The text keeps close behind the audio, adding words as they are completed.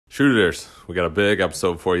Shooters, we got a big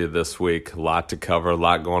episode for you this week. A lot to cover, a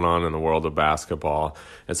lot going on in the world of basketball.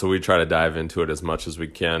 And so we try to dive into it as much as we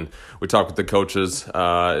can. We talk with the coaches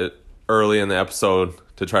early in the episode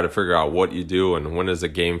to try to figure out what you do and when does a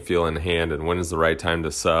game feel in hand and when is the right time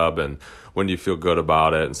to sub and when do you feel good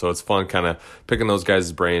about it. And so it's fun kind of picking those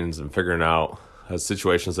guys' brains and figuring out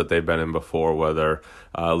situations that they've been in before, whether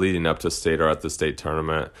leading up to state or at the state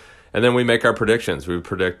tournament. And then we make our predictions. We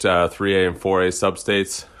predict 3A and 4A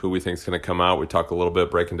sub-states, who we think is going to come out. We talk a little bit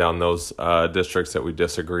breaking down those districts that we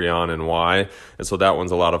disagree on and why. And so that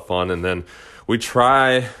one's a lot of fun. And then we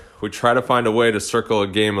try to find a way to circle a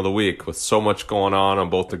game of the week with so much going on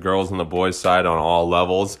both the girls and the boys side on all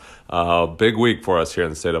levels. Big week for us here in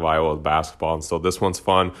the state of Iowa with basketball. And so this one's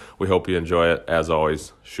fun. We hope you enjoy it. As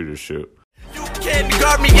always, shooters shoot. You can't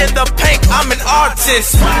guard me in the paint, I'm an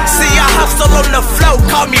artist. See, I hustle on the flow,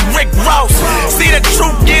 call me Rick Ross. See the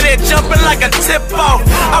truth, get it jumping like a tip-off.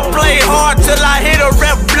 I play hard till I hit a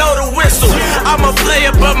ref, blow the whistle. I'm a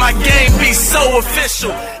player, but my game be so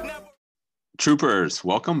official. Troopers,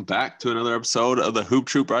 welcome back to another episode of the Hoop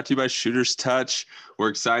Troop brought to you by Shooters Touch. We're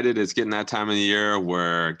excited. It's getting that time of the year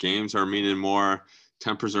where games are meaning more.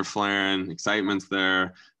 Tempers are flaring, excitement's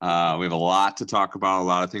there. We have a lot to talk about, a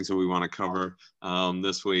lot of things that we want to cover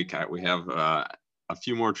this week. We have a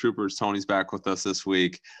few more troopers. Tony's back with us this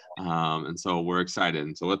week, and so we're excited.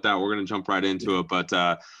 And so with that, we're going to jump right into it. But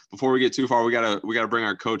before we get too far, we gotta bring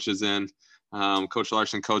our coaches in. Coach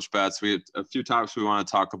Larson, Coach Betts. We have a few topics we want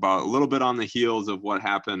to talk about, a little bit on the heels of what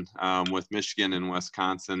happened with Michigan and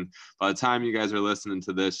Wisconsin. By the time you guys are listening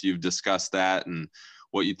to this, you've discussed that and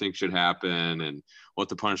what you think should happen and what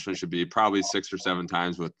the punishment should be, probably 6 or 7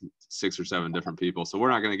 times with 6 or 7 different people. So we're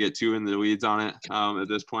not going to get too into the weeds on it at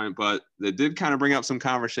this point, but they did kind of bring up some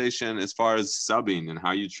conversation as far as subbing and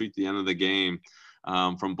how you treat the end of the game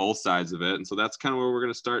from both sides of it. And so that's kind of where we're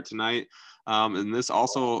going to start tonight. And this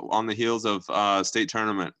also on the heels of state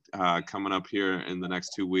tournament coming up here in the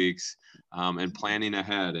next 2 weeks and planning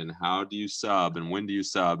ahead and how do you sub and when do you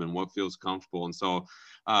sub and what feels comfortable. And so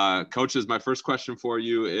coaches, my first question for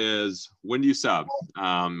you is, when do you sub?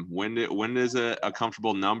 When is it a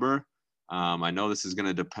comfortable number? I know this is going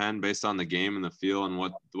to depend based on the game and the feel and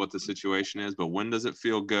what the situation is, but when does it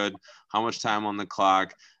feel good? How much time on the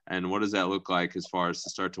clock? And what does that look like as far as to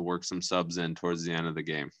start to work some subs in towards the end of the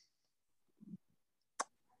game?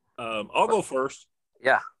 I'll go first.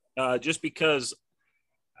 Yeah. Just because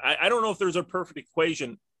I don't know if there's a perfect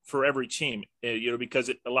equation for every team, because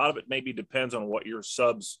a lot of it maybe depends on what your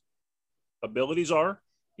subs abilities are.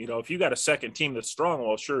 If you got a second team that's strong,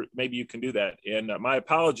 well, sure, maybe you can do that. And my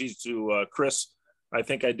apologies to Chris. I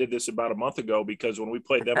think I did this about a month ago because when we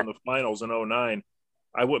played them in the finals in 2009,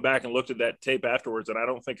 I went back and looked at that tape afterwards, and I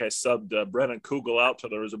don't think I subbed Brennan Kugel out till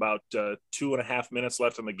there was about 2.5 minutes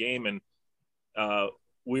left in the game, and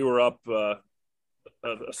we were up a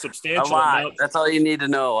substantial amount. That's all you need to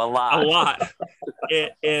know. A lot.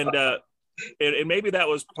 and maybe that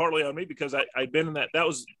was partly on me because I'd been in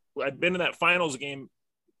that finals game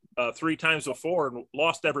 3 times before and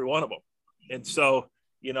lost every one of them. And so,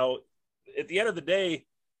 at the end of the day,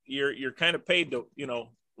 you're kind of paid to,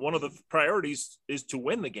 one of the priorities is to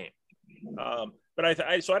win the game.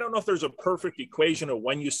 But so I don't know if there's a perfect equation of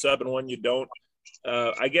when you sub and when you don't.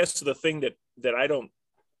 I guess the thing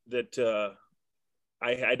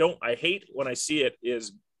I hate when I see it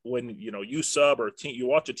is when, you sub or you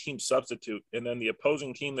watch a team substitute and then the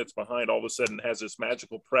opposing team that's behind all of a sudden has this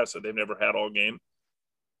magical press that they've never had all game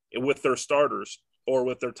with their starters or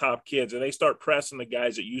with their top kids. And they start pressing the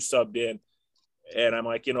guys that you subbed in. And I'm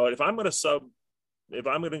like, if I'm going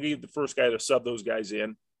to be the first guy to sub those guys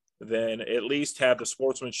in, then at least have the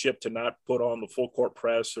sportsmanship to not put on the full court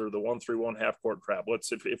press or the 1-3-1 half court trap.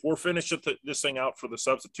 If we're finished this thing out for the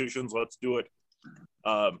substitutions, let's do it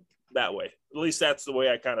that way. At least that's the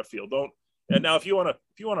way I kind of feel. And now if you want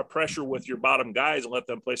to pressure with your bottom guys and let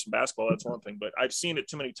them play some basketball, that's one thing. But I've seen it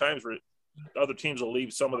too many times where other teams will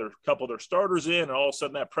leave couple of their starters in, and all of a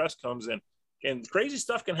sudden that press comes in, and crazy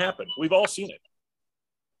stuff can happen. We've all seen it.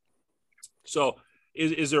 So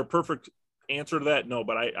is there a perfect answer to that? No,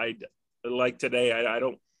 but I like today, I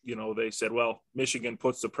don't, they said, well, Michigan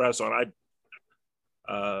puts the press on.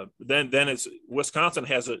 Then it's Wisconsin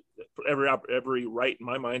has every right in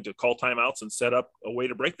my mind to call timeouts and set up a way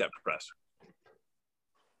to break that press.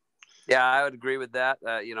 Yeah, I would agree with that.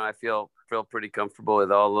 I feel pretty comfortable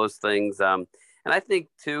with all those things. And I think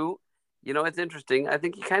too, it's interesting. I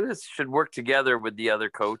think you kind of should work together with the other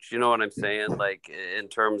coach. You know what I'm saying? Like in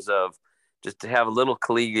terms of just to have a little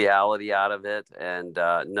collegiality out of it. And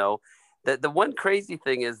no, the one crazy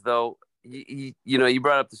thing is though, you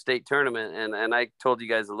brought up the state tournament, and I told you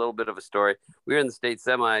guys a little bit of a story. We were in the state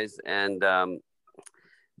semis, and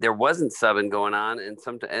there wasn't subbing going on,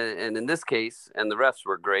 and in this case, and the refs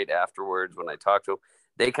were great afterwards when I talked to them.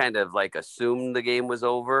 They kind of like assumed the game was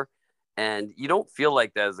over, and you don't feel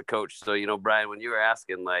like that as a coach. So, Brian, when you were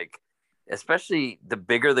asking, like, especially the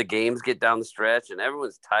bigger the games get down the stretch and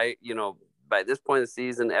everyone's tired, by this point of the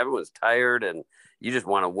season, everyone's tired and you just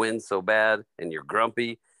want to win so bad and you're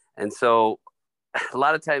grumpy. And so a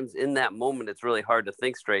lot of times in that moment, it's really hard to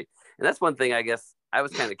think straight. And that's one thing I guess I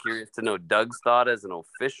was kind of curious to know Doug's thought as an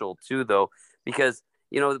official too, though, because,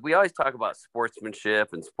 we always talk about sportsmanship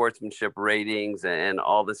and sportsmanship ratings and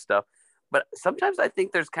all this stuff. But sometimes I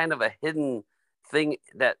think there's kind of a hidden thing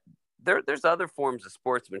that there's other forms of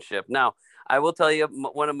sportsmanship. Now, I will tell you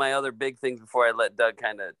one of my other big things before I let Doug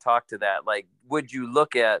kind of talk to that. Like, would you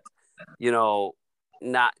look at,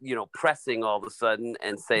 not, pressing all of a sudden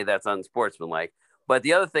and say that's unsportsmanlike? But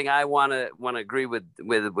the other thing I want to agree with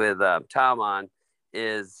Tom on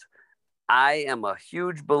is I am a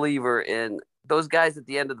huge believer in those guys at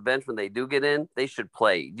the end of the bench when they do get in, they should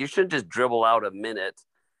play. You shouldn't just dribble out a minute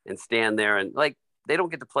and stand there and they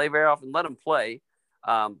don't get to play very often. Let them play.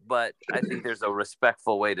 But I think there's a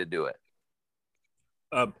respectful way to do it.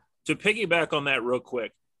 To piggyback on that real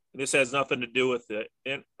quick, this has nothing to do with it.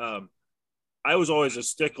 And I was always a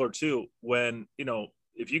stickler too. When,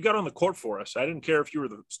 if you got on the court for us, I didn't care if you were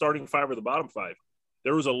the starting five or the bottom five.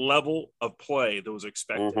 There was a level of play that was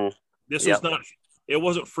expected. Mm-hmm. This was not. It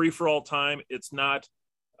wasn't free for all time. It's not.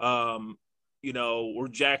 We're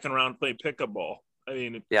jacking around playing pickup ball. I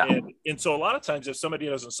mean, and so a lot of times if somebody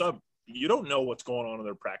doesn't sub, you don't know what's going on in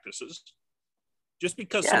their practices. Just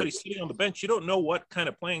because somebody's sitting on the bench, you don't know what kind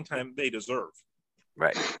of playing time they deserve.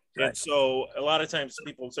 Right. And so a lot of times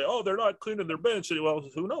people say, oh, they're not cleaning their bench. Well,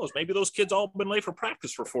 who knows? Maybe those kids all been late for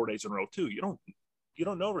practice for 4 days in a row too. You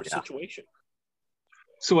don't know their situation.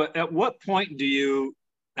 So at what point do you,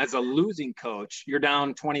 as a losing coach, you're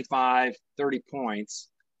down 25, 30 points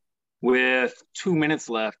with 2 minutes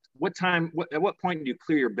left. At what point do you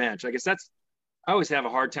clear your bench? I guess I always have a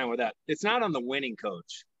hard time with that. It's not on the winning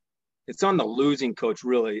coach. It's on the losing coach,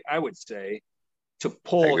 really, I would say, to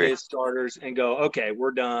pull his starters and go, okay,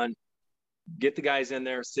 we're done. Get the guys in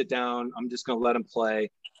there, sit down. I'm just going to let them play.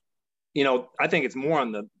 I think it's more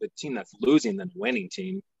on the team that's losing than the winning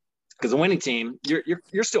team. Because the winning team,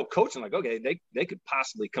 you're still coaching like, okay, they could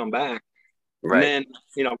possibly come back. Right. And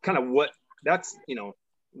then, kind of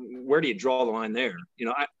where do you draw the line there?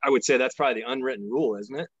 I would say that's probably the unwritten rule,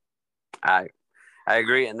 isn't it? I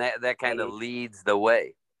agree. And that kind of leads the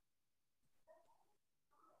way.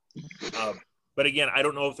 But again, I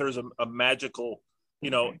don't know if there's a magical,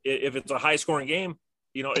 if it's a high scoring game,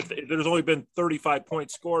 if there's only been 35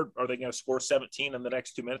 points scored, are they going to score 17 in the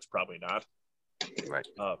next 2 minutes? Probably not. Right.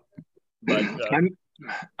 But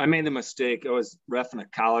I made the mistake. I was reffing a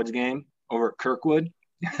college game over at Kirkwood.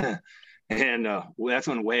 And that's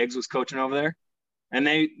when Wags was coaching over there. And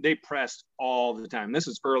they pressed all the time. This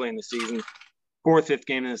was early in the season, 4th, 5th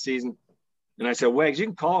game in the season. And I said, Wags, you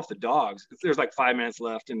can call off the dogs. There's like 5 minutes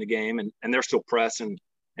left in the game, and they're still pressing.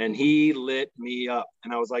 And he lit me up.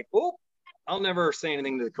 And I was like, oh, I'll never say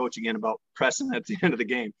anything to the coach again about pressing at the end of the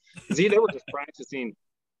game. Because they were just practicing,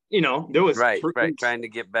 there was – Right, trying to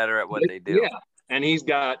get better at what they do. Yeah, and he's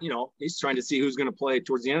got, he's trying to see who's going to play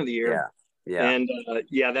towards the end of the year. Yeah. And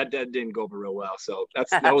that didn't go over real well. So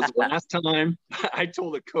that was the last time I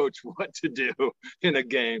told a coach what to do in a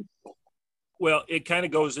game. Well, it kind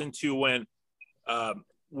of goes into when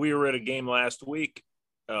we were at a game last week,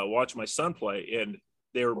 watching my son play, and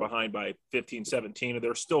they were behind by 15, 17, and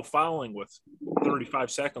they're still fouling with 30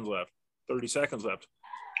 seconds left.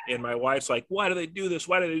 And my wife's like, why do they do this?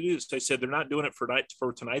 Why do they do this? I said, they're not doing it for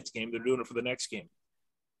tonight's game. They're doing it for the next game.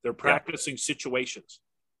 They're practicing situations.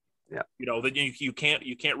 Yeah. Then you can't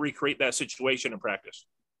recreate that situation in practice.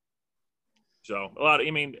 So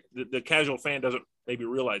the casual fan doesn't maybe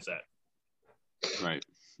realize that. Right.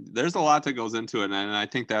 There's a lot that goes into it. And I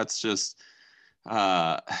think that's just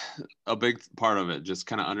a big part of it, just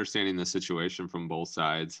kind of understanding the situation from both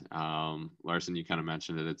sides. Larson, you kind of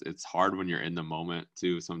mentioned it. It's hard when you're in the moment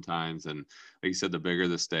too sometimes. And like you said, the bigger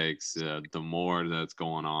the stakes, the more that's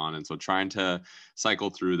going on. And so trying to cycle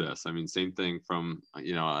through this. I mean, same thing from,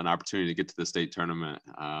 an opportunity to get to the state tournament.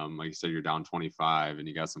 Like you said, you're down 25 and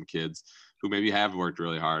you got some kids who maybe have worked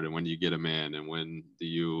really hard, and when do you get them in, and when do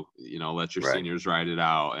you let your seniors ride it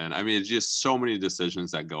out? And I mean, it's just so many decisions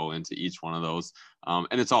that go into each one of those, and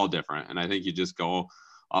it's all different. And I think you just go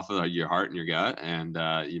off of your heart and your gut, and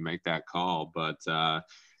you make that call. But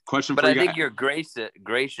question for you guys. I think you're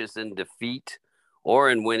gracious in defeat or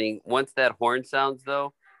in winning. Once that horn sounds,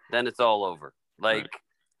 though, then it's all over. Like, right.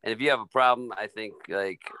 And if you have a problem, I think,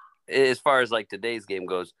 like, as far as like today's game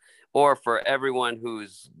goes, or for everyone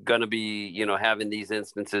who's going to be, you know, having these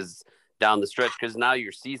instances down the stretch, because now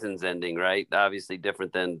your season's ending, right? Obviously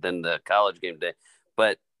different than the college game day,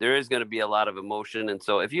 but there is going to be a lot of emotion. And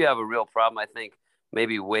so if you have a real problem, I think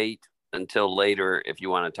maybe wait until later if you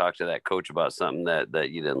want to talk to that coach about something that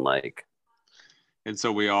you didn't like. And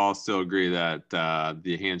so we all still agree that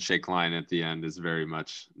the handshake line at the end is very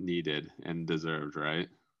much needed and deserved, right?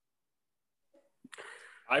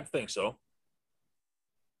 I think so.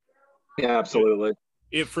 Yeah, absolutely.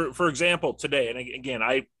 If for example, today, and again,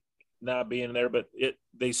 I not being there, but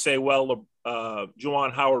they say, well,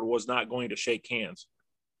 Juwan Howard was not going to shake hands.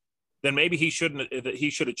 Then maybe he should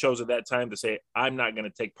have chosen at that time to say, I'm not going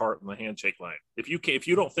to take part in the handshake line. If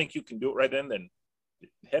you don't think you can do it right then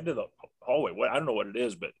head to the hallway. I don't know what it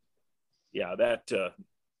is, but yeah, that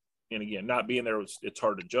and again, not being there, it's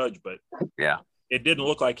hard to judge, but yeah, it didn't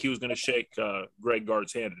look like he was going to shake Greg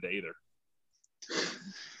Gard's hand today either.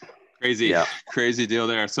 Crazy deal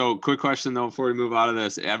there. So quick question though, before we move out of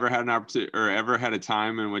this, ever had an opportunity or ever had a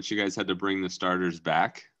time in which you guys had to bring the starters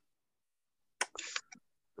back?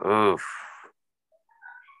 Oof.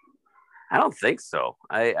 I don't think so.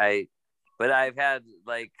 But I've had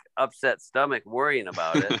like upset stomach worrying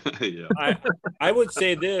about it. Yeah. I would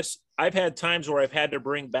say this. I've had times where I've had to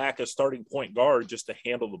bring back a starting point guard just to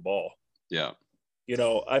handle the ball. Yeah. You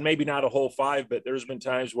know, maybe not a whole five, but there's been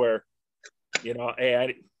times where, you know,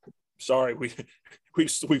 hey, sorry, we've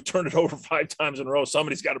turned it over 5 times in a row.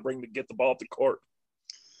 Somebody's got to get the ball up the court.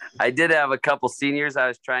 I did have a couple seniors I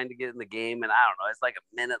was trying to get in the game, and I don't know, it's like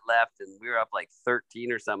a minute left, and we were up like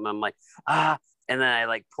 13 or something. I'm like, and then I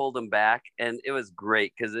like pulled him back, and it was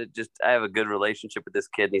great because I have a good relationship with this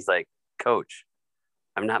kid, and he's like, Coach,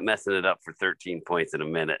 I'm not messing it up for 13 points in a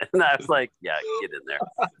minute. And I was like, yeah, get in there.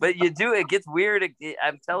 But it gets weird.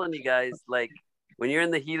 I'm telling you guys, like, when you're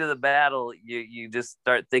in the heat of the battle, you just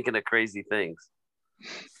start thinking of crazy things.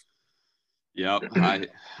 Yep,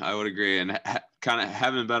 I would agree, and kind of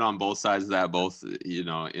having been on both sides of that, both you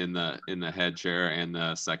know in the head chair and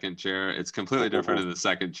the second chair, it's completely different in the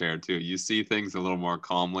second chair too. You see things a little more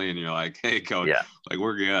calmly, and you're like, "Hey, coach, like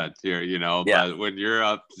we're good here," you know. Yeah. But when you're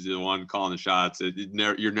up to the one calling the shots,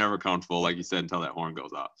 you're never comfortable, like you said, until that horn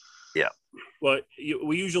goes off. Yeah. Well,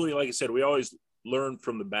 we usually, like I said, we always learn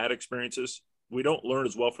from the bad experiences. We don't learn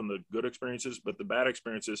as well from the good experiences, but the bad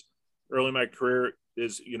experiences. Early in my career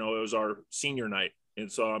is, you know, it was our senior night.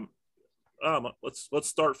 And so let's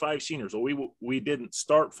start 5 seniors. Well, we didn't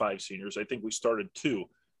start 5 seniors. I think we started 2,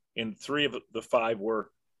 and 3 of the 5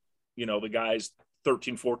 were, you know, the guys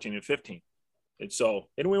 13, 14, and 15. And so,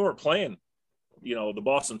 and we weren't playing, you know, the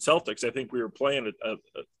Boston Celtics. I think we were playing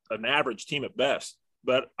an average team at best,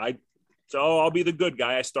 but I'll be the good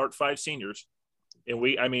guy. I start 5 seniors, and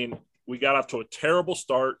we got off to a terrible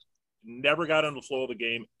start. Never got in the flow of the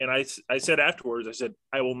game. And I said afterwards, I said,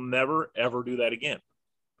 I will never, ever do that again.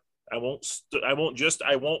 I won't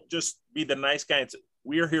just be the nice guy.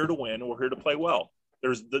 We are here to win, and we're here to play well.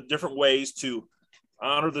 There's the different ways to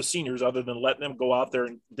honor the seniors other than letting them go out there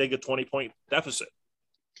and dig a 20-point deficit.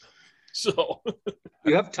 So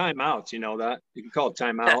you have timeouts, you know that. You can call it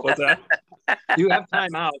timeout. What's that? You have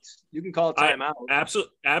timeouts. You can call it timeout.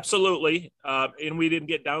 Absolutely. And we didn't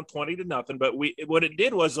get down 20-0, but what it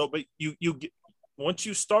did was though, but you once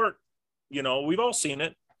you start, you know, we've all seen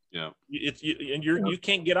it. Yeah. You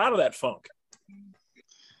can't get out of that funk.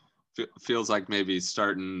 Feels like maybe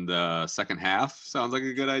starting the second half sounds like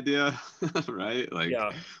a good idea, right? Like,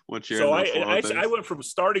 yeah. Once you're so I went from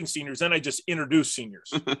starting seniors, then I just introduced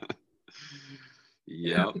seniors.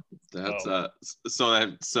 Yep, that's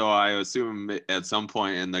so I assume at some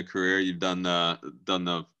point in the career you've done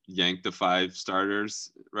the yank the 5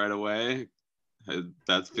 starters right away.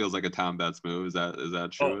 That feels like a Tom Betts move. Is that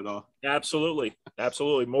true at all? Absolutely,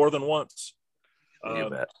 more than once.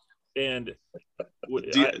 And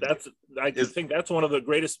I think that's one of the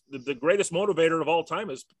greatest motivator of all time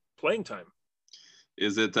is playing time.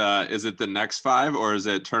 Is it the next 5, or is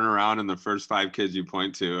it turn around and the first 5 kids you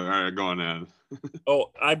point to are going in?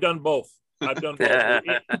 Oh, I've done both.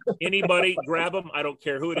 Anybody, grab them. I don't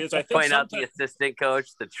care who it is. I think point out the assistant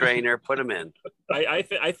coach, the trainer, put them in. I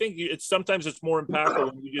think sometimes it's more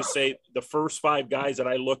impactful when you just say the first 5 guys that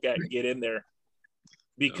I look at get in there,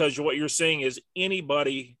 because what you're saying is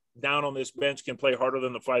anybody down on this bench can play harder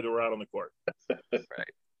than the 5 that were out on the court. Right.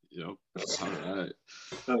 Yep. All right.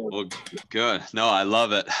 Well, good. No, I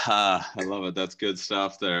love it. I love it. That's good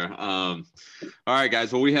stuff there. All right,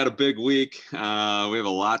 guys. Well, we had a big week. We have a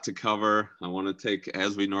lot to cover. I want to take,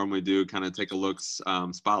 as we normally do, kind of take a look,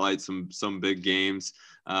 spotlight some big games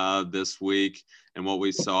this week and what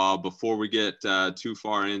we saw. Before we get too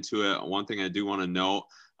far into it, one thing I do want to note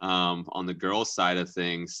on the girls' side of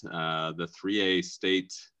things, the 3A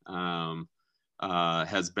state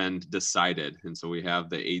has been decided. And so we have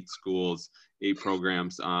the 8 schools, 8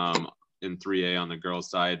 programs in 3A on the girls'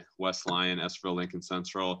 side: West Lyon, Estherville, Lincoln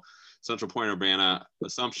Central, Central Point Urbana,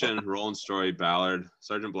 Assumption, Roland Story, Ballard,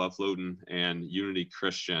 Sergeant Bluff Luton, and Unity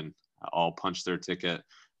Christian all punched their ticket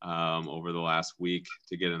over the last week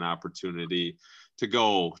to get an opportunity to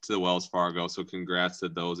go to the Wells Fargo. So congrats to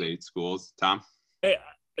those 8 schools. Tom? Hey,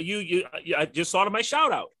 I just thought of my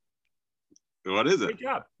shout out. What is it? Great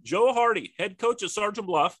job. Joe Hardy, head coach at Sergeant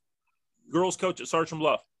Bluff, girls coach at Sergeant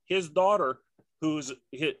Bluff. His daughter, is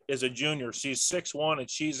a junior, she's 6'1", and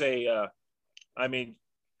she's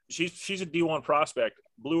she's a D1 prospect,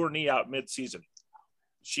 blew her knee out mid-season.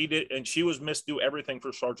 She did, and she was missed do everything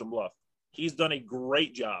for Sergeant Bluff. He's done a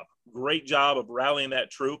great job of rallying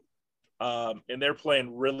that troop. And they're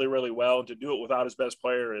playing really, really well. And to do it without his best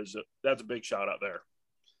player that's a big shout out there.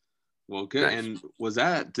 Well, good. Nice. And was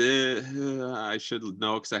that I should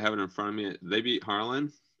know because I have it in front of me. They beat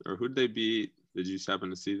Harlan, or who did they beat? Did you just happen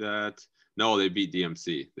to see that? No, they beat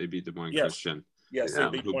DMC. They beat Des Moines Christian. Yes, they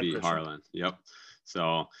beat Harlan. Yep.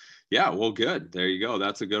 So, yeah, well, good. There you go.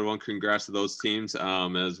 That's a good one. Congrats to those teams.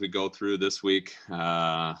 As we go through this week,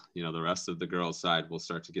 the rest of the girls' side will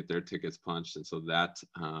start to get their tickets punched, and so that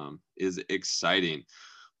is exciting.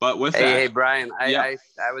 But with that, hey, Brian, I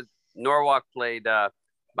was Norwalk played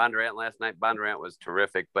Bondurant last night. Bondurant was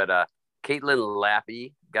terrific, but Caitlin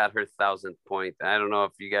Lappy got her 1,000th point. I don't know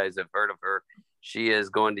if you guys have heard of her. She is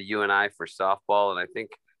going to UNI for softball, and I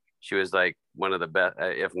think she was like one of the best,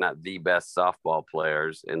 if not the best softball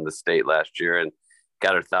players in the state last year, and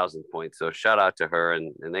got her 1,000 points. So shout out to her,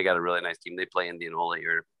 and they got a really nice team. They play Indianola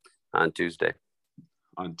here on Tuesday.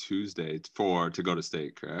 On Tuesday to go to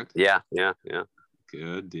state, correct? Yeah.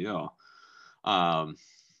 Good deal.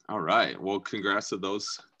 All right. Well, congrats to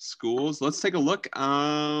those schools. Let's take a look.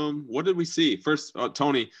 What did we see? First,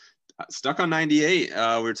 Tony, stuck on 98.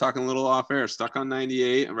 We were talking a little off air. Stuck on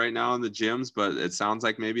 98 right now in the gyms, but it sounds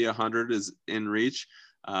like maybe 100 is in reach.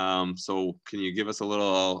 So can you give us a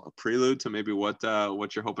little prelude to maybe what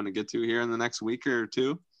you're hoping to get to here in the next week or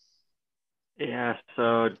two? Yeah.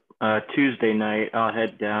 So Tuesday night, I'll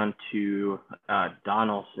head down to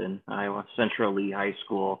Donaldson, Iowa, Central Lee High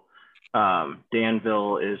School.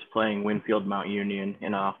 Danville is playing Winfield Mount Union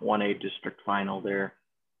in a 1A district final there.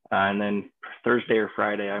 And then Thursday or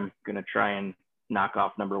Friday, I'm going to try and knock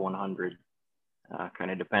off number 100,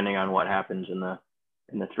 kind of depending on what happens in the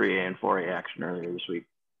 3A and 4A action earlier this week.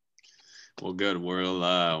 Well, good. We're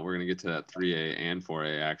going to get to that 3A and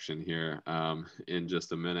 4A action here in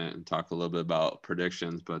just a minute and talk a little bit about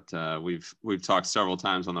predictions. But we've talked several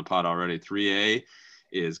times on the pod already. 3A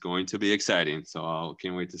is going to be exciting, so I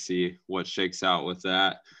can't wait to see what shakes out with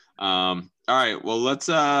that. All right, well, let's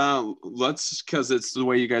because it's the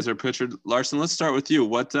way you guys are pictured. Larson, let's start with you.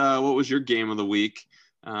 What was your game of the week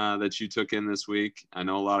that you took in this week? I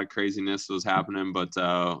know a lot of craziness was happening, but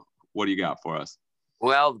what do you got for us?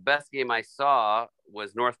 Well, the best game I saw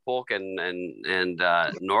was North Polk and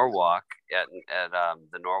Norwalk at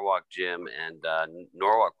the Norwalk gym, and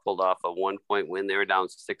Norwalk pulled off a 1-point win. They were down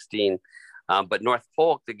 16. But North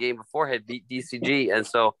Polk, the game before, had beat DCG. And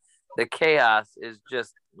so the chaos is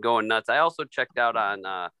just going nuts. I also checked out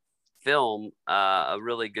on film a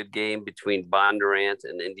really good game between Bondurant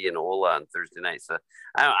and Indianola on Thursday night. So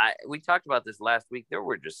we talked about this last week. There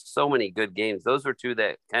were just so many good games. Those were two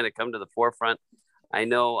that kind of come to the forefront. I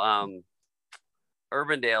know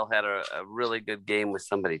Urbandale had a really good game with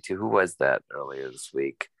somebody too. Who was that earlier this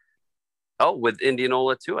week? Oh, with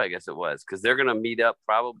Indianola too, I guess it was, because they're going to meet up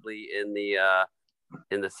probably in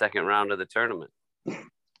the second round of the tournament.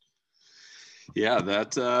 Yeah,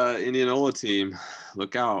 that Indianola team,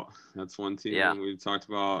 look out. That's one team we've talked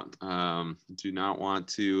about. Do not want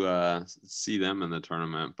to see them in the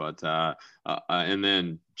tournament. But and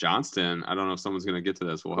then Johnston, I don't know if someone's going to get to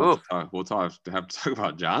this. We'll have to talk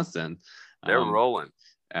about Johnston. They're rolling.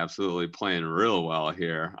 Absolutely playing real well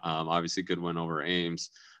here. Obviously, good win over Ames.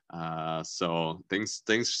 So things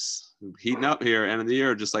heating up here end of the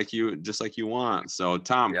year, just like you want. So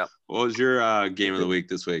Tom, what was your game of the week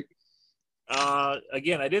this week?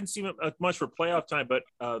 Again, I didn't see much for playoff time, but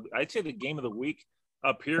I'd say the game of the week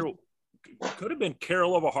up here could have been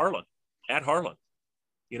Carroll over Harlan at Harlan.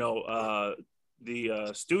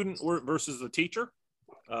 the student versus the teacher,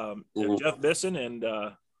 Jeff Bisson and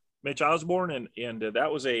Mitch Osborne, and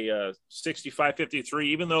that was a 65-53.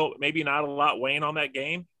 Even though maybe not a lot weighing on that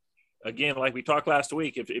game. Again, like we talked last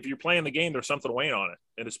week, if you're playing the game, there's something weighing on it,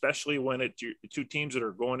 and especially when it's your two teams that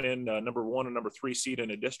are going in number 1 and number 3 seed in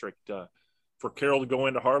a district. For Carroll to go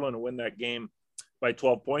into Harlan and win that game by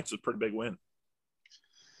 12 points is a pretty big win.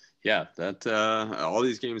 Yeah, that all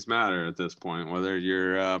these games matter at this point, whether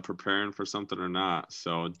you're preparing for something or not.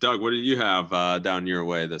 So, Doug, what do you have down your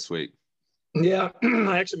way this week? Yeah,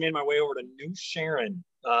 I actually made my way over to New Sharon.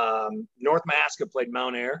 North Mahaska played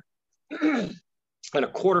Mount Ayr in a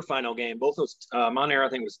quarterfinal game. Both those Mount Ayr, I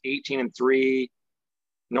think, was 18-3.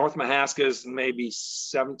 North Mahaska's maybe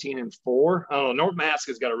 17-4. I don't know. North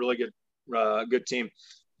Mahaska's got a really good team.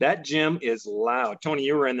 That gym is loud. Tony,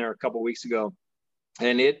 you were in there a couple weeks ago,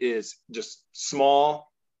 and it is just small,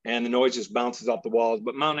 and the noise just bounces off the walls.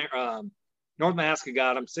 But Mount Ayr, North Mahaska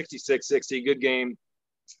got him 66-60. Good game.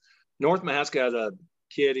 North Mahaska has a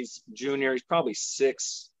kid. He's junior. He's probably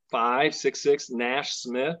 6'5", 6'6", Nash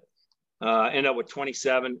Smith. Ended up with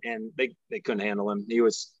 27, and they couldn't handle him. He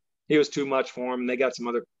was too much for him. They got some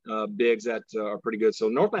other bigs that are pretty good. So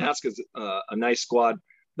North Mahaska's a nice squad.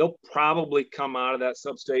 They'll probably come out of that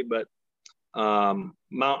sub-state, but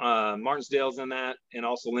Martinsdale's in that, and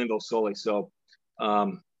also Linville-Sully. So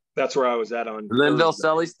that's where I was at on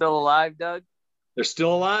Linville-Sully still alive, Doug? They're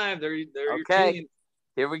still alive. They're okay. Your team.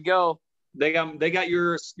 Here we go. They got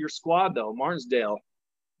your squad though, Martinsdale.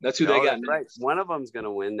 That's who they got. That's right. One of them's going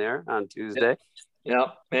to win there on Tuesday. Yeah.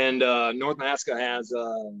 And North Mahaska has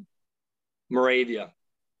Moravia.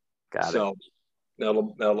 Got it. So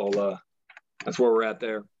that'll that's where we're at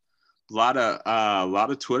there. A lot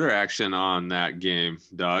of Twitter action on that game,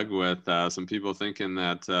 Doug, with some people thinking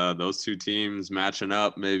that those two teams matching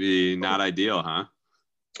up maybe not ideal, huh?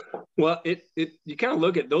 Well, you kind of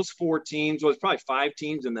look at those 4 teams. Well, it's probably 5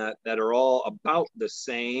 teams in that are all about the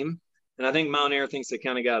same. And I think Mount Ayr thinks they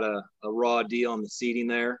kind of got a raw deal on the seating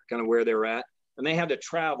there, kind of where they're at. And they had to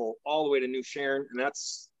travel all the way to New Sharon, and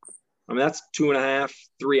that's 2.5,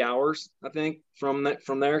 3 hours, I think, from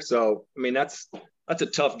there. So I mean, that's a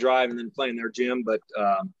tough drive, and then playing their gym. But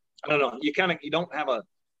I don't know. You don't have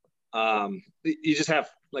you just have,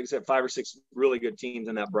 like I said, 5 or 6 really good teams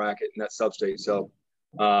in that bracket in that sub-state. So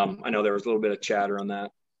I know there was a little bit of chatter on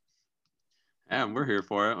that. Yeah, we're here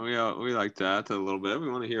for it. We like that a little bit. We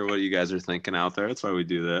want to hear what you guys are thinking out there. That's why we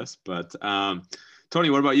do this. But Tony,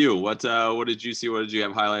 what about you? What did you see? What did you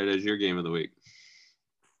have highlighted as your game of the week?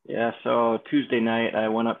 Yeah, so Tuesday night I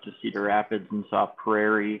went up to Cedar Rapids and saw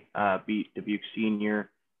Prairie beat Dubuque Senior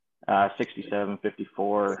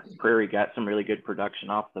 67-54. Prairie got some really good production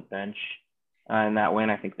off the bench in that win.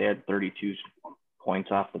 I think they had 32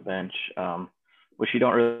 points off the bench, which you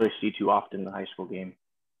don't really see too often in the high school game.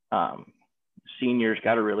 Seniors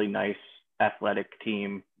got a really nice athletic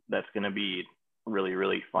team that's going to be really,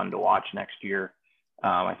 really fun to watch next year.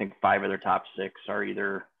 I think 5 of their top 6 are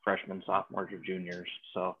either freshmen, sophomores, or juniors.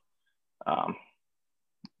 So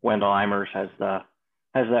Wendell Eimers has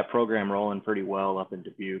that program rolling pretty well up in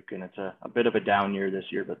Dubuque, and it's a bit of a down year this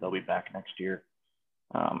year, but they'll be back next year.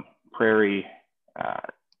 Prairie,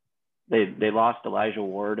 they lost Elijah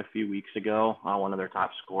Ward a few weeks ago, one of their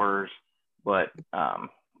top scorers, but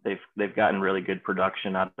they've gotten really good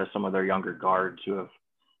production out of some of their younger guards who have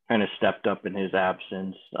kind of stepped up in his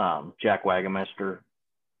absence. Jack Wagemester,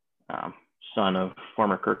 son of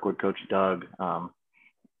former Kirkwood coach Doug,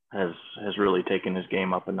 has really taken his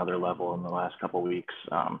game up another level in the last couple of weeks,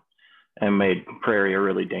 and made Prairie a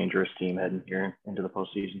really dangerous team heading here into the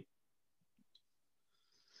postseason.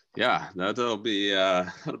 Yeah, that'll be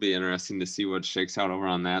interesting to see what shakes out over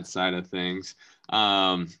on that side of things.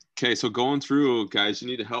 Okay, so going through, guys, you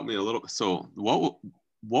need to help me a little. So what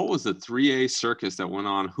was the 3A circus that went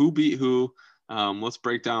on? Who beat who? Let's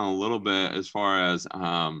break down a little bit as far as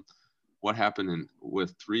what happened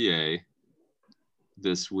with 3A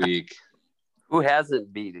this week. Who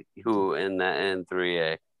hasn't beat who in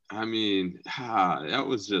 3A? I mean, that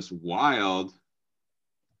was just wild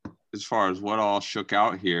as far as what all shook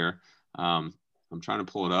out here. I'm trying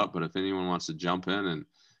to pull it up, but if anyone wants to jump in and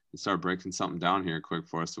start breaking something down here quick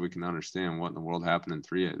for us so we can understand what in the world happened in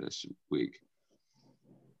 3A this week.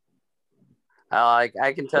 I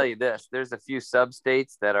can tell you this. There's a few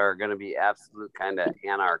sub-states that are going to be absolute kind of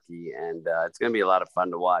anarchy, and it's going to be a lot of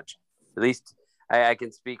fun to watch. At least I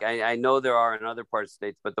can speak. I know there are in other parts of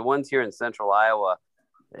states, but the ones here in central Iowa,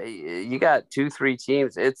 you got 2-3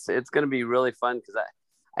 teams. It's going to be really fun because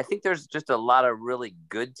I think there's just a lot of really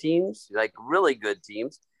good teams, like really good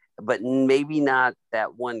teams, but maybe not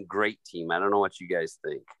that one great team. I don't know what you guys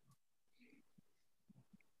think.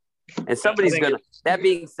 And somebody's going to – that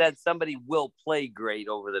being said, somebody will play great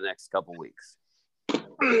over the next couple weeks.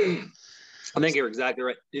 I think you're exactly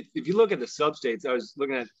right. If you look at the sub-states, I was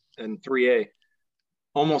looking at in 3A,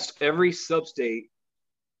 almost every sub-state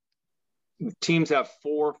teams have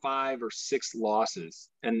 4, 5, or 6 losses.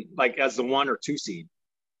 And like as the 1 or 2 seed,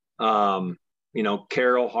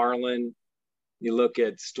 Carroll, Harlan, you look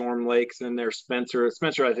at Storm Lake's in there, Spencer,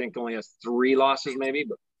 I think only has 3 losses maybe,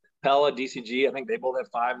 but Pella, DCG, I think they both have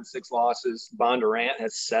 5 and 6 losses. Bondurant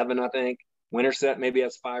has 7, I think. Winterset maybe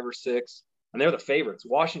has 5 or 6. And they're the favorites.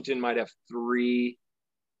 Washington might have 3.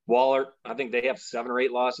 Waller, I think they have 7 or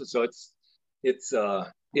 8 losses. So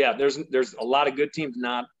there's a lot of good teams,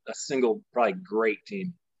 not a single probably great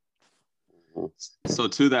team. So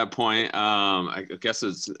to that point, I guess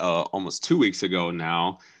it's almost 2 weeks ago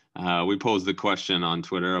now. We posed the question on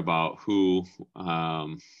Twitter about who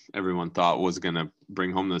everyone thought was going to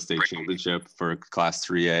bring home the state championship for Class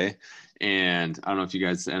 3A. And I don't know if you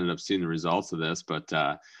guys ended up seeing the results of this, but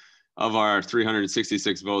of our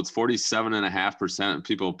 366 votes, 47.5% of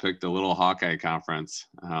people picked the Little Hawkeye Conference,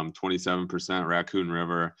 27% Raccoon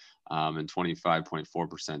River, and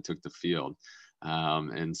 25.4% took the field.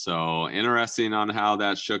 And so interesting on how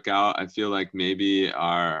that shook out. I feel like maybe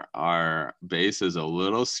our base is a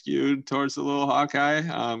little skewed towards the Little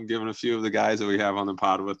Hawkeye, given a few of the guys that we have on the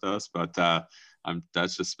pod with us, but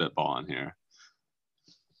that's just spitballing here.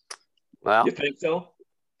 Well, you think so?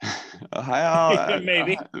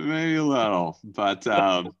 Maybe a little, but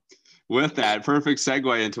with that, perfect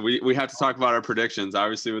segue into we have to talk about our predictions.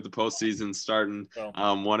 Obviously, with the postseason starting,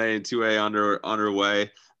 1A and 2A underway,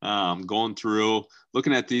 going through,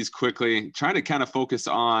 looking at these quickly, trying to kind of focus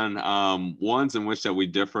on ones in which that we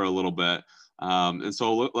differ a little bit. And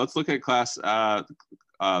so let's look at Class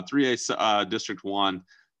 3A District 1.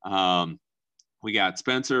 We got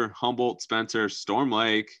Spencer, Humboldt, Spencer, Storm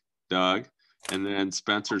Lake, Doug, and then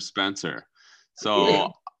Spencer.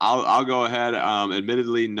 So I'll go ahead.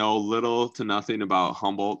 Admittedly, know little to nothing about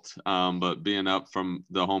Humboldt, but being up from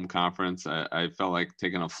the home conference, I felt like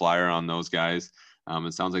taking a flyer on those guys.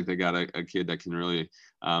 It sounds like they got a kid that can really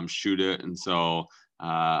shoot it, and so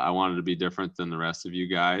I wanted to be different than the rest of you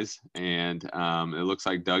guys. And it looks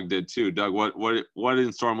like Doug did too. Doug, what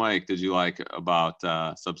in Storm Lake did you like about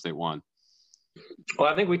Sub-State 1? Well,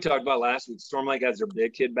 I think we talked about last week. Storm Lake has their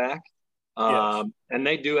big kid back. Yes. And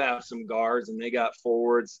they do have some guards and they got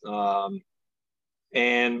forwards. But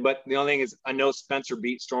the only thing is I know Spencer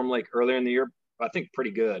beat Storm Lake earlier in the year, I think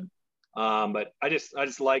pretty good. But I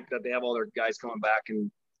just like that they have all their guys coming back and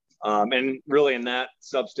really in that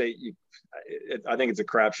sub-state, I think it's a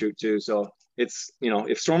crapshoot too. So it's,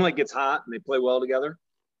 if Storm Lake gets hot and they play well together,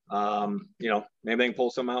 maybe they can pull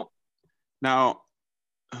some out. Now,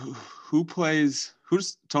 who's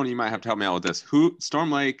Tony, you might have to help me out with this. Storm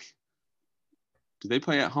Lake, do they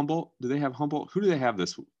play at Humboldt? Do they have Humboldt? Who do they have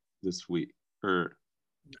this week? Or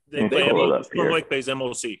they play Storm Lake plays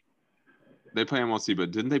MOC. They play MOC,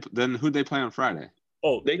 but then who'd they play on Friday?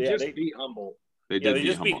 Oh, they beat Humboldt. They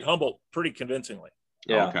beat Humboldt pretty convincingly.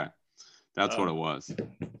 Yeah. Okay. That's what it was.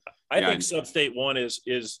 I think Sub-State 1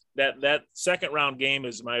 is that second round game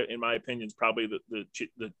is in my opinion is probably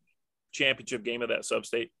the championship game of that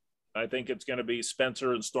Sub-State. I think it's going to be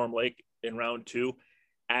Spencer and Storm Lake in round 2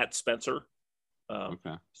 at Spencer.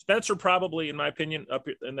 Okay. Spencer probably, in my opinion, up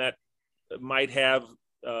in that might have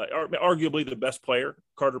arguably the best player,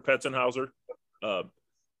 Carter Petzenhauser.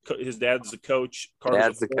 His dad's the coach.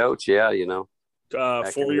 Dad's the coach, yeah,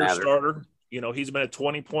 4-year starter. He's been a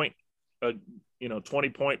 20-point,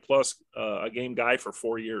 20-point plus a game guy for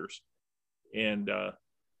 4 years, and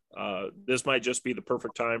this might just be the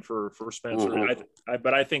perfect time for Spencer. Mm-hmm.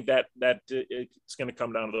 But I think that it's going to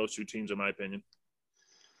come down to those two teams, in my opinion.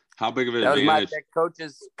 How big of an advantage? That was my pick,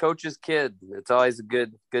 coach's kid. It's always a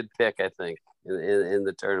good pick, I think, in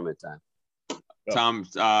the tournament time. Tom,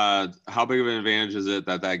 how big of an advantage is it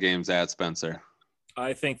that game's at Spencer?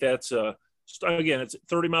 I think that's again, it's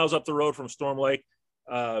 30 miles up the road from Storm Lake,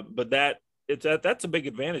 but that's a big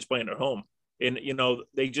advantage playing at home. And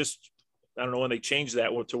they just, I don't know when they changed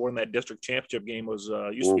that to when that district championship game was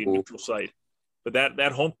used to be a neutral site, but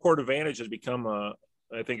that home court advantage has become I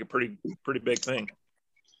think a pretty big thing.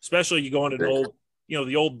 Especially you go into an old,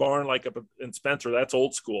 the old barn like up in Spencer, that's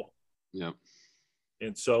old school. Yep.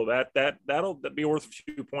 And so that'll be worth a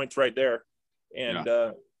few points right there. And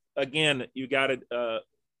again, you got a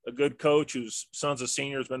good coach whose son's a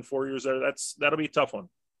senior, has been 4 years there. That'll be a tough one.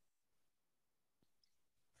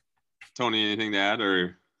 Tony, anything to add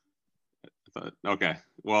or? Okay.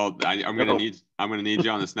 Well, I'm gonna need you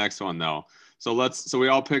on this next one though. So we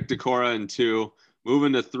all picked Decorah in 2,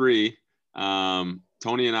 moving to 3.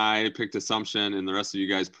 Tony and I picked Assumption, and the rest of you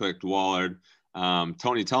guys picked Wahlert.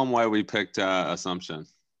 Tony, tell them why we picked Assumption.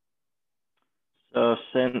 So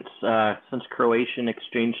since Croatian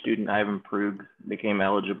exchange student Ivan Prug became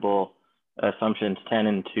eligible, Assumption's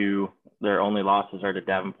 10-2. Their only losses are to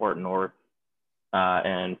Davenport North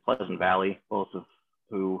and Pleasant Valley, both of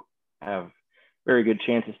who have very good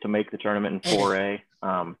chances to make the tournament in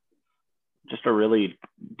 4A. Just a really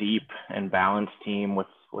deep and balanced team with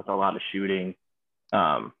a lot of shooting.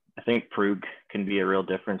 I think Prug can be a real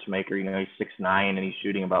difference maker. You know, he's 6'9" and he's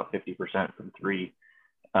shooting about 50% from three,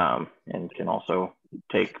 and can also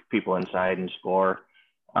take people inside and score.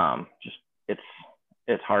 Just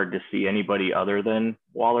it's hard to see anybody other than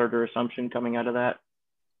Wahlert or Assumption coming out of that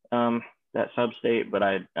sub-state, but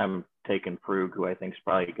I'm taking Prug, who I think is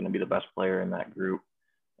probably going to be the best player in that group,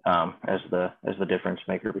 as the difference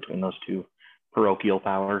maker between those two parochial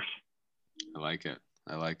powers. I like it.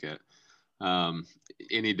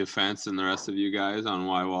 Any defense in the rest of you guys on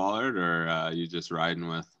why Wahlert, or you just riding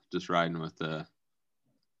with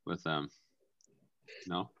them?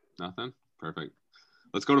 No, nothing. Perfect.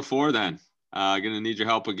 Let's go to 4 then. Gonna need your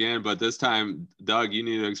help again, but this time, Doug, you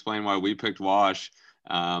need to explain why we picked Wash,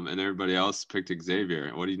 and everybody else picked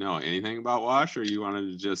Xavier. What do you know? Anything about Wash, or you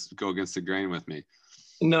wanted to just go against the grain with me?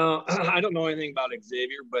 No, I don't know anything about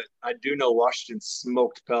Xavier, but I do know Washington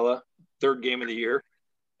smoked Pella, 3rd game of the year,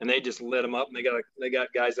 and they just lit them up. And they got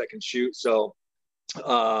guys that can shoot, so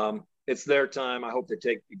it's their time. I hope they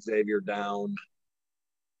take Xavier down.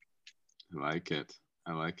 I like it.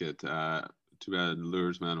 Too bad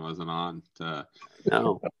Luresman wasn't on to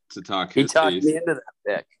talk. He talked me into that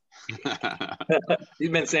pick.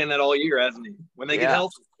 He's been saying that all year, hasn't he? When they get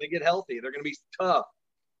healthy, they're going to be tough.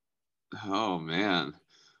 Oh man.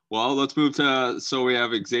 Well, let's move to, so we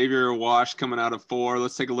have Xavier Wash coming out of 4.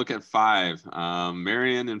 Let's take a look at 5.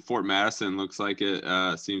 Marion and Fort Madison looks like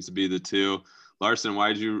it seems to be the 2. Larson,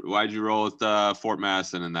 why'd you roll with Fort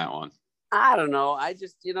Madison in that one? I don't know. I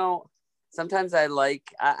just, sometimes I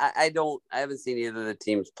haven't seen either of the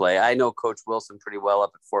teams play. I know Coach Wilson pretty well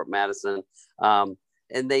up at Fort Madison. And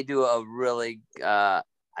they do a really, I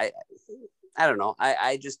don't know.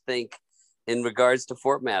 I just think in regards to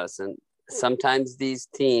Fort Madison, sometimes these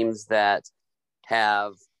teams that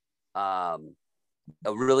have a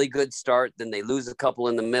really good start, then they lose a couple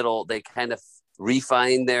in the middle, they kind of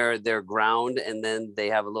refine their ground, and then they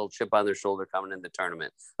have a little chip on their shoulder coming in the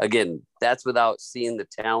tournament. Again, that's without seeing the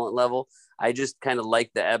talent level. I just kind of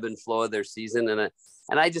like the ebb and flow of their season, and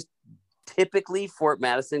I just typically Fort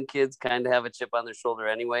Madison kids kind of have a chip on their shoulder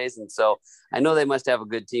anyways, and so I know they must have a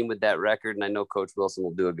good team with that record, and I know Coach Wilson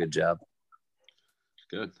will do a good job.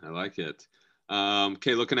 Good, I like it.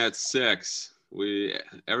 Okay, looking at 6,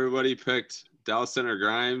 everybody picked Dallas Center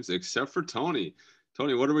Grimes except for Tony.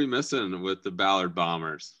 Tony, what are we missing with the Ballard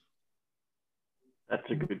Bombers? That's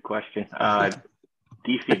a good question.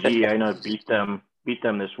 DCG, I know beat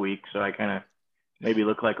them this week, so I kind of maybe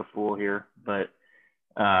look like a fool here, but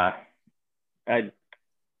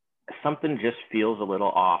something just feels a little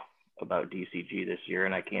off about DCG this year,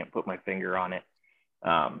 and I can't put my finger on it.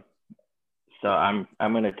 So I'm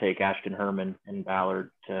going to take Ashton Herman and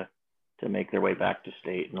Ballard to make their way back to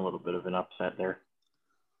state, and a little bit of an upset there.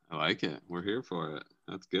 I like it. We're here for it.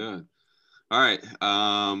 That's good. All right.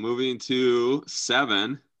 Moving to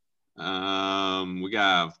 7. We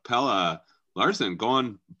got Pella. Larson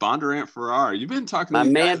going Bondurant Farrar. You've been talking to my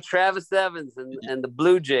man guys. Travis Evans and the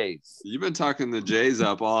Blue Jays. You've been talking the Jays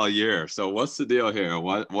up all year. So what's the deal here?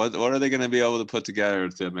 What are they going to be able to put together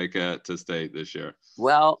to make it to state this year?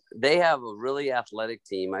 Well, they have a really athletic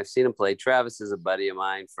team. I've seen them play. Travis is a buddy of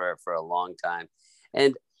mine for a long time.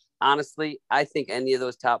 And honestly, I think any of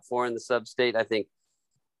those top 4 in the sub-state, I think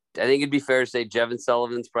it'd be fair to say Jevin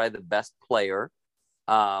Sullivan's probably the best player.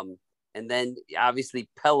 And then obviously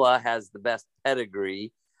Pella has the best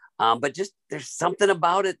pedigree. But just there's something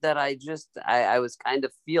about it that I was kind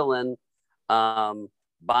of feeling.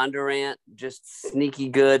 Bondurant, just sneaky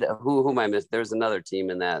good. Who am I missing? There's another team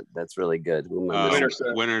in that's really good. Who am I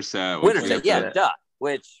missing? Winterset. Yeah, duh.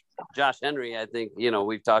 Which Josh Henry, I think,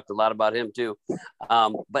 we've talked a lot about him too.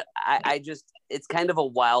 But I just, it's kind of a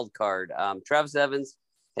wild card. Travis Evans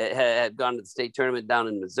had gone to the state tournament down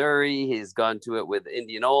in Missouri. He's gone to it with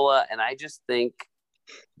Indianola. And I just think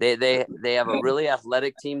they have a really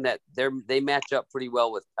athletic team that they match up pretty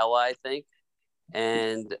well with Pella, I think.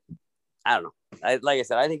 And I don't know. Like I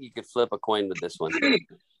said, I think you could flip a coin with this one.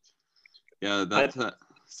 Yeah, that's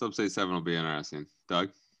sub-state 7 will be interesting.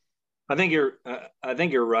 Doug? I think you're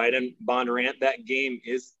right. And Bondurant, that game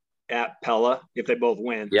is at Pella if they both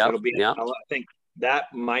win. Yeah, so it'll be at Pella. I think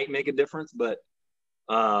that might make a difference, but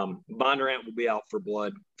Bondurant will be out for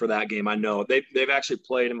blood for that game. I know they've actually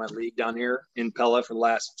played in my league down here in Pella for the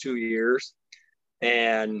last 2 years,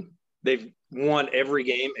 and they've won every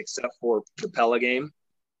game except for the Pella game.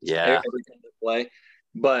 Yeah, every time they play,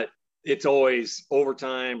 but it's always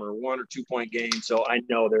overtime or 1 or 2 point game. So I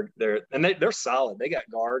know they're solid. They got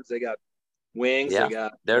guards, they got wings, yeah,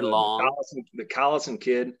 they're long. The Collison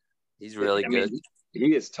kid, he's really good.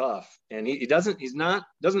 He is tough, and he doesn't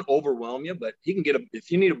overwhelm you, but he can if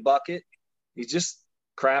you need a bucket, he's just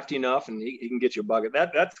crafty enough, and he can get you a bucket.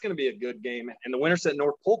 That's going to be a good game, and the Winterset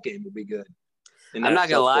North Polk game will be good. I'm not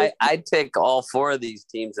gonna lie, I'd take all 4 of these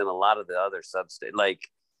teams in a lot of the other sub-state.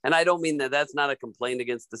 And I don't mean that's not a complaint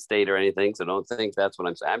against the state or anything, so don't think that's what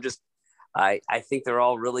I'm saying. I'm just, I think they're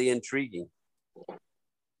all really intriguing.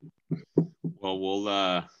 Well,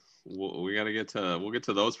 we'll get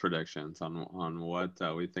to those predictions on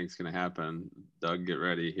what we think is going to happen. Doug, get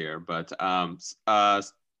ready here. But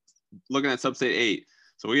looking at Sub-State 8,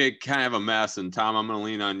 so we kind of have a mess. And Tom, I'm going to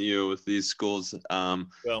lean on you with these schools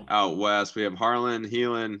out west. We have Harlan,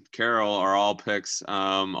 Heelan, Carroll are all picks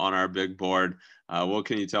on our big board. What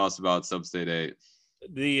can you tell us about Sub-State 8?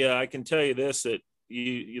 I can tell you this, that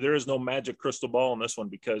there is no magic crystal ball in this one,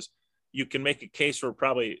 because you can make a case for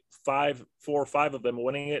probably 4 or 5 of them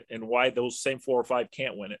winning it, and why those same 4 or 5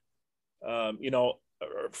 can't win it.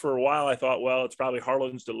 For a while I thought, well, it's probably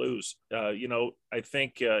Harlan's to lose. I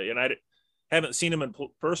think, and I haven't seen them in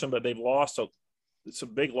person, but they've lost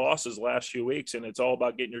some big losses last few weeks, and it's all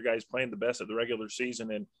about getting your guys playing the best of the regular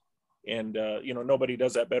season. And nobody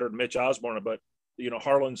does that better than Mitch Osborne, but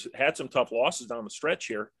Harlan's had some tough losses down the stretch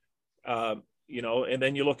here. And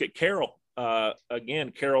then you look at Carroll.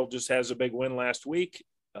 Again, Carroll just has a big win last week.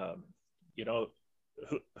 Who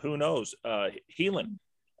knows? Heelan,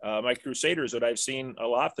 my Crusaders that I've seen a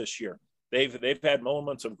lot this year, they've had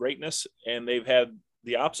moments of greatness, and they've had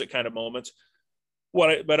the opposite kind of moments.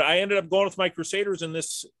 But I ended up going with my Crusaders in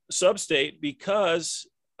this sub-state because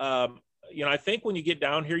I think when you get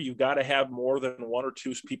down here, you got to have more than 1 or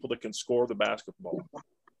 2 people that can score the basketball.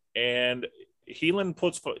 And Heelan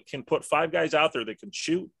can put 5 guys out there that can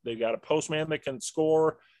shoot. They got a postman that can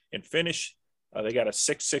score and finish. They got a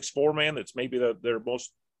 6'4" man that's maybe their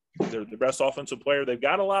best offensive player. They've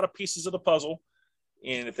got a lot of pieces of the puzzle,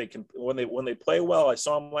 and if they can, when they play well, I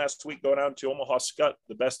saw them last week go down to Omaha Skutt,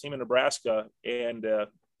 the best team in Nebraska, and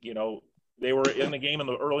they were in the game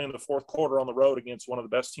early in the fourth quarter on the road against one of the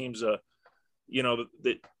best teams,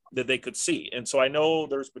 that they could see. And so I know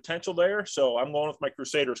there's potential there. So I'm going with my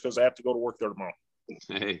Crusaders because I have to go to work there tomorrow.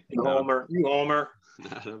 Hey, you Homer.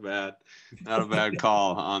 Not a bad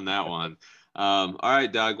call on that one. All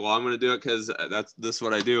right, Doug. Well, I'm going to do it because this is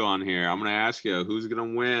what I do on here. I'm going to ask you, who's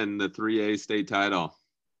going to win the 3A state title?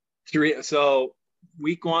 So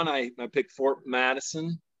week 1, I picked Fort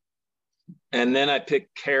Madison, and then I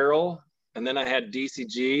picked Carroll, and then I had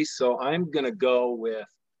DCG. So I'm going to go with,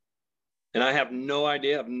 and I have no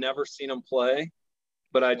idea. I've never seen them play,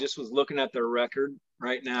 but I just was looking at their record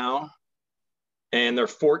right now, and they're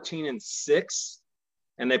 14-6.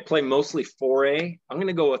 And they play mostly 4A. I'm going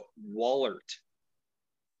to go with Wahlert.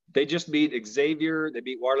 They just beat Xavier. They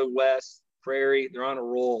beat Waterloo West, Prairie. They're on a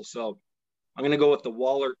roll. So I'm going to go with the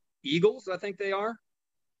Wahlert Eagles, I think they are.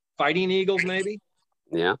 Fighting Eagles, maybe?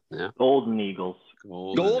 Yeah. Golden Eagles.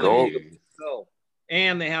 Golden Eagles. So,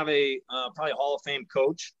 and they have a probably Hall of Fame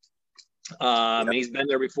coach. He's been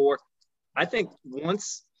there before. I think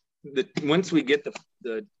once we get the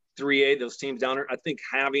 3A, those teams down there, I think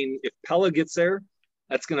if Pella gets there,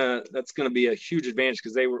 that's gonna be a huge advantage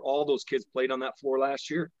because all those kids played on that floor last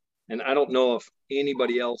year, and I don't know if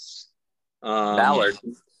anybody else. Ballard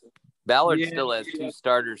still has 2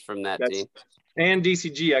 starters from that team, and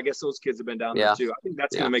DCG. I guess those kids have been down there too. I think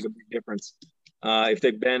that's gonna make a big difference if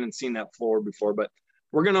they've been and seen that floor before. But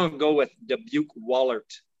we're gonna go with Dubuque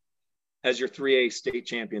Wahlert as your 3A state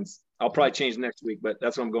champions. I'll probably change next week, but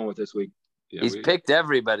that's what I'm going with this week. Yeah, he's picked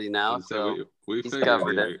everybody now, so we he's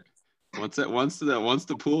covered it. Once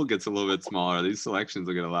the pool gets a little bit smaller, these selections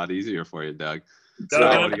will get a lot easier for you, Doug.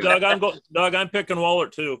 Doug, I'm picking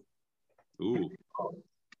Wahlert too. Ooh,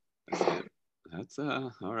 that's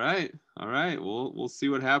all right. We'll see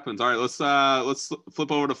what happens. All right, let's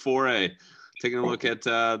flip over to 4A. Taking a look at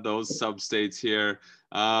those sub-states here.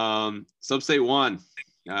 Sub-state 1.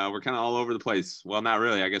 We're kind of all over the place. Well, not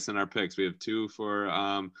really. I guess in our picks, we have 2 for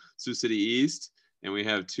Sioux City East, and we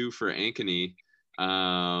have 2 for Ankeny.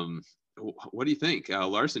 What do you think,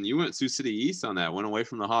 Larson? You went Sioux City East on that. Went away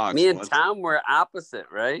from the Hawks. Me and Tom were opposite,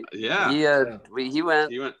 right? Yeah. He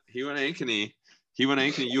went Ankeny. You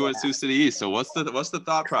went Sioux City East. So what's the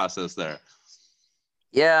thought process there?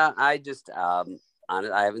 Yeah, I just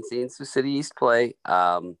I haven't seen Sioux City East play.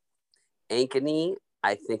 Ankeny,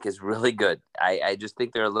 I think, is really good. I just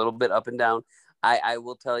think they're a little bit up and down. I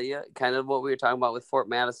will tell you kind of what we were talking about with Fort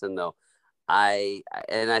Madison, though. I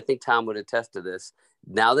think Tom would attest to this.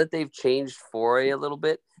 Now that they've changed 4A a little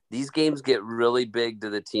bit, these games get really big to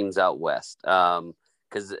the teams out west.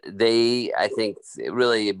 Because I think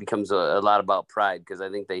it becomes a lot about pride, because I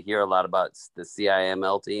think they hear a lot about the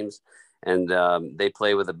CIML teams, and they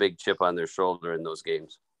play with a big chip on their shoulder in those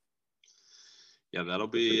games. Yeah, that'll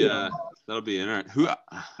be interesting. Who,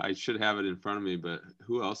 I should have it in front of me, but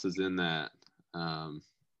who else is in that?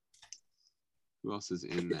 Who else is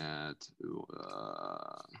in that?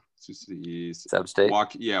 Sioux City East. Sub-state?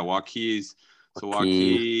 Waukees. So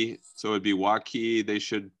Waukee. So it'd be Waukee. They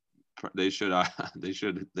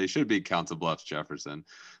should beat Council Bluffs Jefferson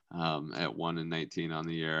at 1-19 on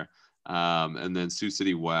the year. And then Sioux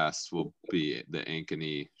City West will be the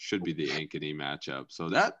Ankeny matchup. So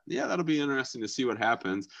that'll be interesting to see what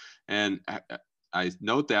happens. And I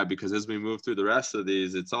note that because as we move through the rest of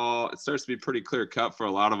these, it starts to be pretty clear cut for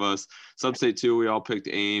a lot of us. Sub-state 2, we all picked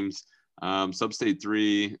Ames. Sub-state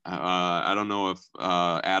 3, I don't know if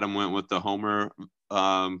Adam went with the Homer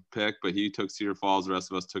pick, but he took Cedar Falls. The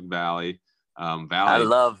rest of us took Valley. I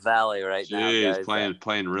love Valley right now, guys.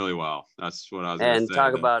 Playing really well. That's what I was going to say. And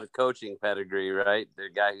talk about a coaching pedigree, right? They're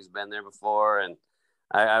a guy who's been there before, and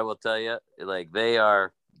I will tell you, like, they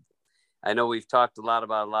are. I know we've talked a lot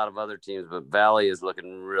about a lot of other teams, but Valley is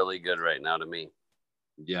looking really good right now to me.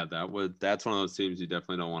 Yeah, that's one of those teams you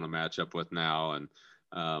definitely don't want to match up with now, and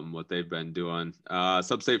what they've been doing.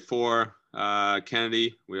 Sub-state 4,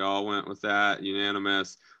 Kennedy, we all went with that,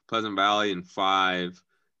 unanimous. Pleasant Valley in 5.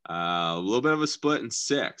 A little bit of a split in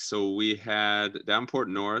 6. So we had Davenport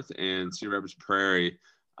North and Cedar Rapids Prairie.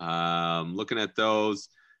 Looking at those,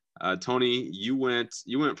 Tony, you went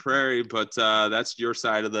Prairie, but that's your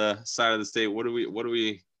side of the state. What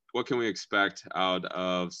can we expect out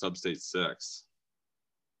of Sub-state 6?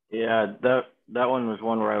 Yeah, that one was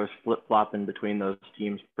one where I was flip-flopping between those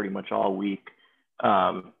teams pretty much all week.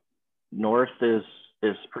 North is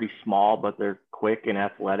pretty small, but they're quick and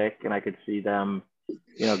athletic, and I could see them,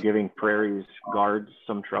 giving Prairie's guards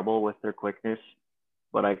some trouble with their quickness.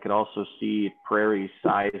 But I could also see Prairie's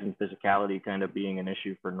size and physicality kind of being an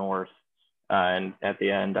issue for North. And at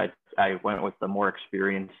the end, I went with the more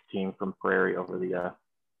experienced team from Prairie over the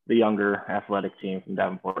younger athletic team from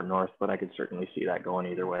Davenport North, but I could certainly see that going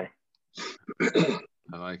either way.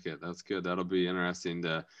 I like it. That's good. That'll be interesting.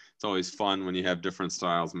 It's always fun when you have different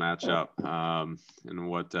styles match up, and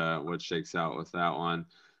what shakes out with that one.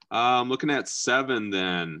 Looking at 7,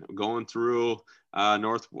 then going through a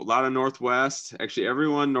lot of Northwest. Actually,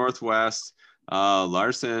 everyone Northwest.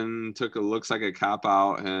 Larson looks like a cop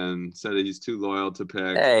out and said that he's too loyal to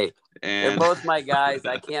pick. Hey, they're both my guys.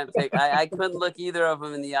 I can't pick. I couldn't look either of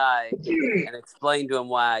them in the eye and explain to him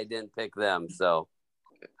why I didn't pick them. So.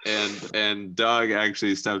 And Doug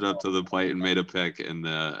actually stepped up to the plate and made a pick in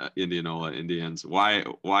the Indianola Indians. Why,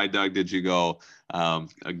 Doug, did you go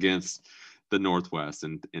against the Northwest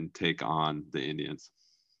and take on the Indians?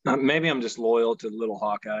 Maybe I'm just loyal to Little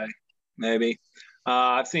Hawkeye. Maybe.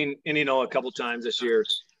 I've seen Indianola a couple times this year.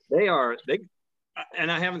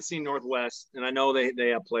 And I haven't seen Northwest, and I know they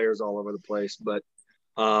have players all over the place. But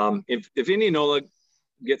if Indianola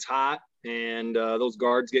gets hot and those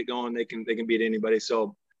guards get going, they can beat anybody.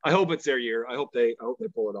 So I hope it's their year. I hope they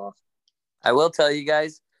pull it off. I will tell you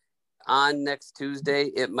guys, on next Tuesday,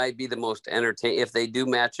 it might be the most entertaining if they do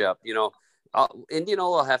match up.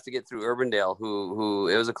 Indianola will have to get through Urbandale, who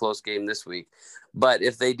it was a close game this week. But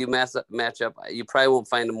if they do match up, you probably won't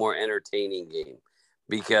find a more entertaining game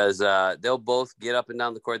because they'll both get up and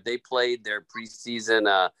down the court. They played their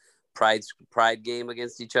preseason pride game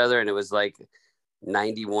against each other, and it was like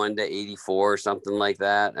 91-84 or something like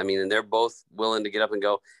that. I mean, and they're both willing to get up and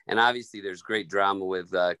go. And obviously, there's great drama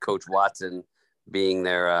with Coach Watson being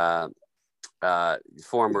their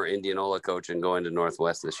former Indianola coach and going to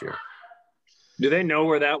Northwest this year. Do they know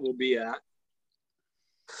where that will be at?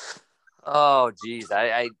 Oh, geez.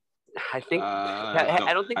 I think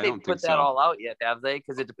I don't think they've put that all out yet, have they?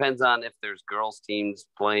 Because it depends on if there's girls teams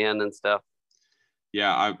playing and stuff.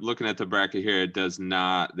 Yeah, I'm looking at the bracket here. It does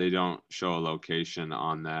not. They don't show a location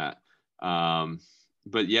on that.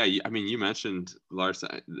 But yeah, I mean, you mentioned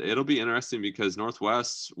Larson. It'll be interesting because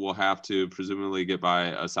Northwest will have to presumably get by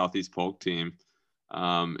a Southeast Polk team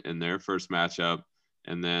in their first matchup.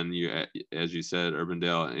 And then as you said,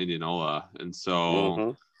 Urbandale and Indianola. And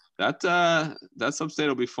so that sub-state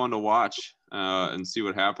will be fun to watch and see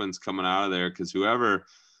what happens coming out of there. Because whoever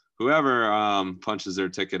punches their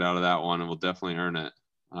ticket out of that one will definitely earn it.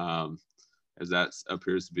 as that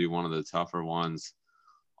appears to be one of the tougher ones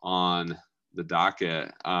on the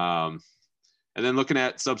docket. And then looking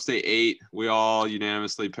at Sub-State 8, we all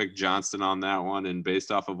unanimously picked Johnston on that one. And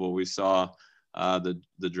based off of what we saw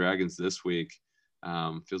the Dragons this week,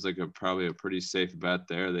 feels like probably a pretty safe bet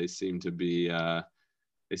there. They seem to be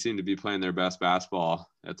playing their best basketball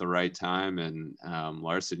at the right time. And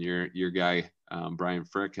Larson, your guy, Brian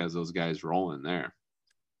Frick, has those guys rolling there.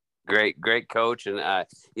 Great coach. And,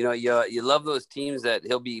 you love those teams that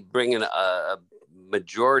he'll be bringing a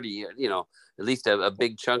majority, at least a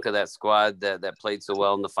big chunk of that squad that played so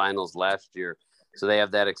well in the finals last year. So they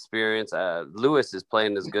have that experience. Lewis is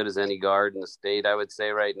playing as good as any guard in the state, I would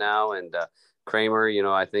say right now. And Kramer,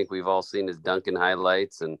 I think we've all seen his Duncan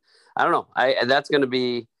highlights. And I don't know. That's going to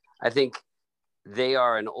be, I think they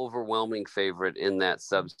are an overwhelming favorite in that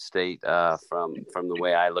sub-state from the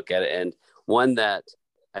way I look at it. And one that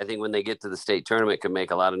I think when they get to the state tournament can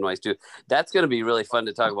make a lot of noise too. That's going to be really fun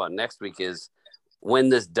to talk about next week is when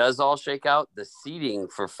this does all shake out, the seeding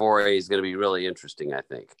for 4A is going to be really interesting, I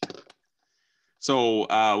think.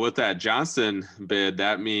 So with that Johnston bid,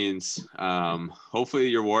 that means hopefully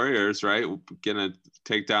your Warriors, right, going to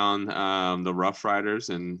take down the Rough Riders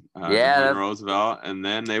and Roosevelt, and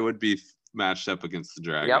then they would be matched up against the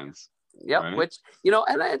Dragons. Yep. Right? Which,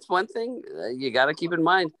 and it's one thing you got to keep in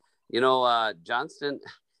mind. Johnston,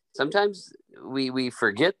 sometimes we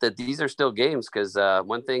forget that these are still games because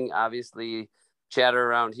one thing obviously chatter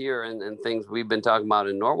around here and things we've been talking about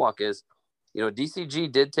in Norwalk is,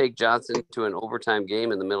 DCG did take Johnston to an overtime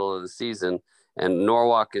game in the middle of the season, and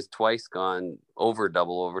Norwalk has twice gone over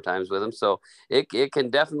double overtimes with them. So it can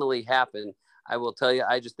definitely happen. I will tell you,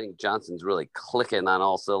 I just think Johnston's really clicking on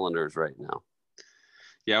all cylinders right now.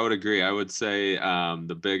 Yeah, I would agree. I would say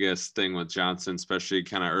the biggest thing with Johnston, especially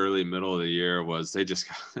kind of early middle of the year, was they just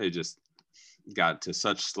got to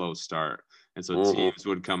such slow start. And so teams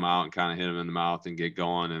would come out and kind of hit them in the mouth and get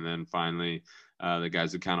going. And then finally the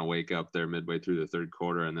guys would kind of wake up there midway through the third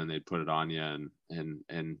quarter, and then they'd put it on you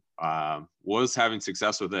and was having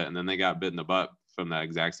success with it. And then they got bit in the butt from that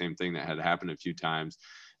exact same thing that had happened a few times.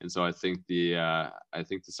 And so I think the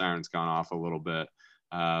siren's gone off a little bit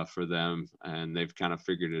for them, and they've kind of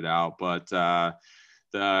figured it out. But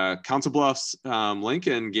the Council Bluffs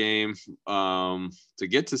Lincoln game to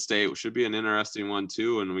get to state should be an interesting one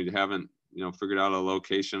too. And we haven't, figured out a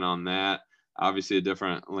location on that. Obviously a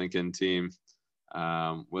different Lincoln team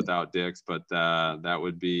without Dix, but that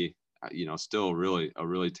would be, still a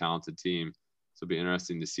really talented team. So it'll be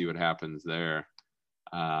interesting to see what happens there.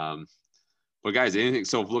 But guys, anything,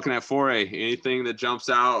 so looking at 4A, anything that jumps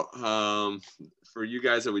out for you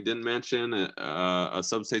guys that we didn't mention, a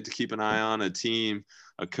sub-state to keep an eye on, a team,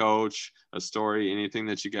 a coach, a story, anything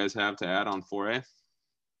that you guys have to add on 4A?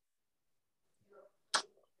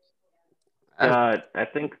 I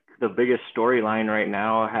think the biggest storyline right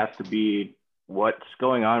now has to be what's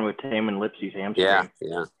going on with Taman Lipsey's hamstring.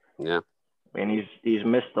 Yeah. And he's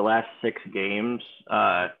missed the last 6 games.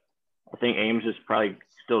 I think Ames is probably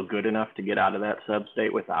still good enough to get out of that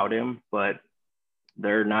sub-state without him, but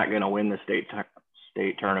they're not going to win the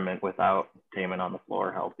state tournament without Taman on the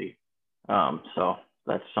floor healthy. So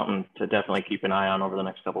that's something to definitely keep an eye on over the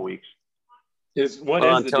next couple of weeks. What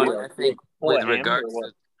is the Tony, deal? I think with regards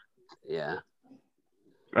to,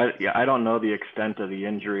 I don't know the extent of the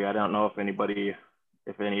injury. I don't know if any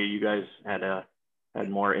of you guys had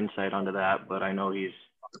more insight onto that, but I know he's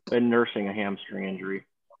been nursing a hamstring injury.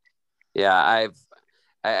 Yeah,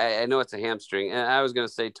 I know it's a hamstring, and I was going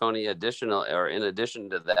to say, Tony, in addition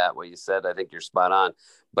to that, what you said, I think you're spot on.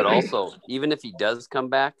 But also, even if he does come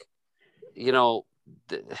back, it's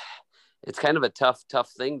kind of a tough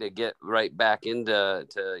thing to get right back into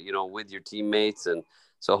with your teammates, and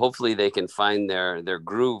so hopefully they can find their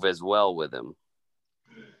groove as well with him.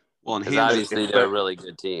 Well, and obviously they're a really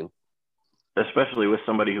good team, especially with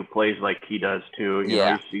somebody who plays like he does too. You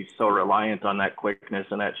know, he's so reliant on that quickness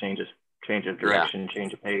and that change of direction,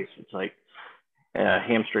 change of pace. It's like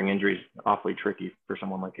hamstring injury is awfully tricky for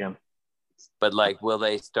someone like him. But will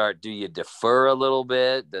they start? Do you defer a little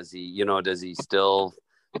bit? Does he still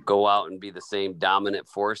go out and be the same dominant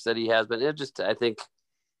force that he has been? It just, I think,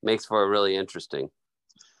 makes for a really interesting.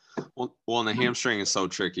 Well, and the hamstring is so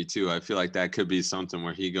tricky too. I feel like that could be something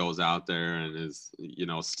where he goes out there and is,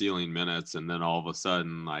 stealing minutes, and then all of a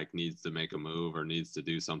sudden needs to make a move or needs to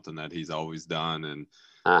do something that he's always done. And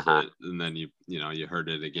then you heard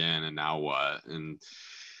it again, and now what? And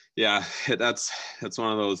yeah, that's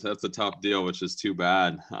one of those, that's a tough deal, which is too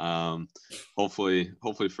bad. Hopefully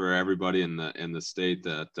for everybody in the state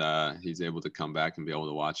that he's able to come back and be able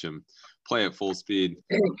to watch him play at full speed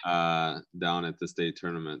down at the state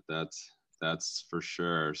tournament. That's That's for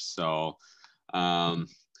sure. So, all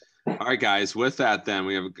right, guys, with that, then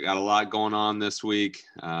we have got a lot going on this week.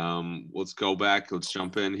 Let's go back. Let's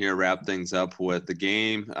jump in here, wrap things up with the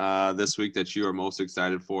game this week that you are most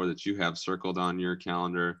excited for, that you have circled on your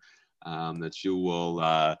calendar, that you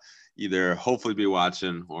will either hopefully be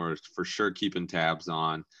watching or for sure keeping tabs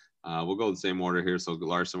on. We'll go the same order here. So,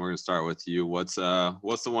 Larson, we're going to start with you. What's the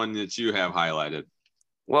one that you have highlighted?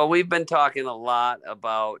 Well, we've been talking a lot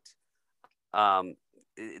about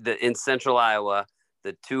in Central Iowa,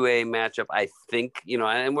 the 2A matchup. I think,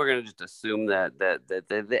 and we're going to just assume that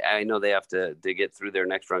they, I know they have to get through their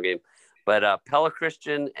next round game, but Pella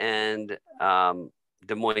Christian and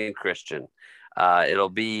Des Moines Christian. It'll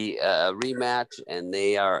be a rematch, and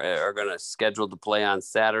they are going to schedule to play on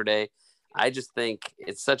Saturday. I just think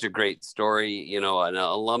it's such a great story. An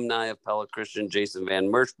alumni of Pella Christian, Jason Van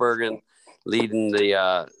Merchbergen, leading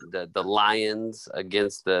the Lions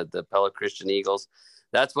against the Pella Christian Eagles.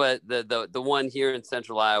 That's what the one here in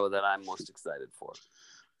Central Iowa that I'm most excited for.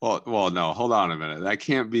 Well, no, hold on a minute. That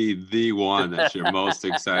can't be the one that you're most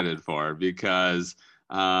excited for, because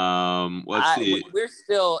let's see.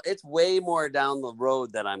 It's way more down the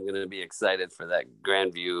road that I'm going to be excited for that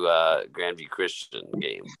Grandview Christian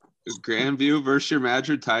game. Grandview versus your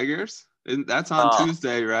Madrid Tigers? That's on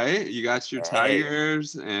Tuesday, right? You got your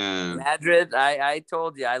Tigers and Madrid. I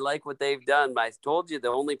told you I like what they've done, but I told you the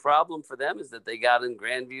only problem for them is that they got in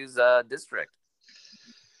Grandview's district.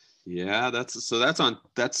 Yeah, that's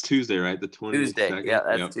Tuesday, right? The 22nd. Tuesday. Yeah,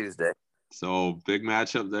 that's Tuesday. So big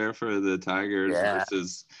matchup there for the Tigers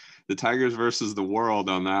versus the Tigers versus the world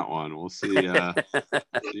on that one. We'll see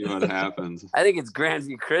see what happens. I think it's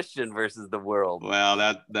Grandview Christian versus the world. Well,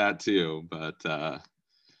 that too, but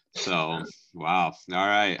so wow. All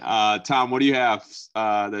right. Tom, what do you have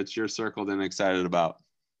that you're circled and excited about?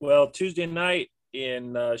 Well, Tuesday night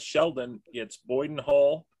in Sheldon, it's Boyden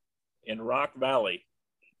Hall and Rock Valley.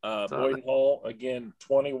 Boyden Hall, again,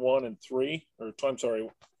 21-3. I'm sorry.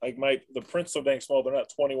 The Princeton Bank Small, they're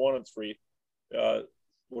not 21-3.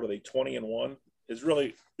 What are they, 20-1?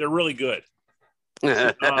 They're really good.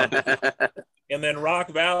 And then Rock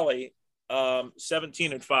Valley,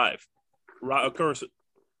 17-5. Of course,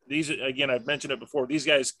 these, again, I've mentioned it before. These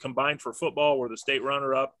guys combined for football were the state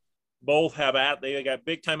runner-up. Both they got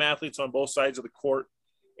big-time athletes on both sides of the court.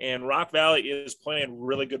 And Rock Valley is playing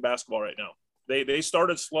really good basketball right now. They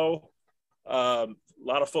started slow, a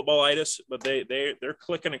lot of footballitis, but they're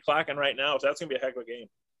clicking and clacking right now. So that's going to be a heck of a game.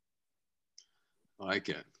 I like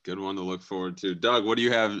it. Good one to look forward to. Doug, what do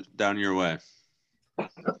you have down your way?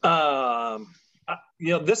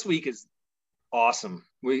 This week is awesome.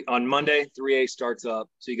 On Monday, 3A starts up.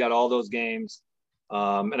 So you got all those games.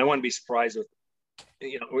 And I wouldn't be surprised if,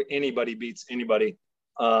 anybody beats anybody.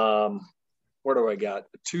 Where do I got?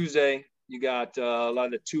 Tuesday, you got a lot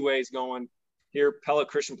of the 2As going. Here, Pella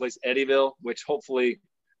Christian plays Eddyville, which hopefully,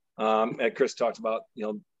 as Chris talked about,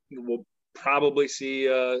 we'll probably see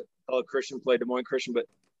Pella Christian play Des Moines Christian. But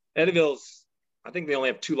Eddyville's, I think they only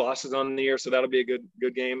have 2 losses on the year, so that'll be a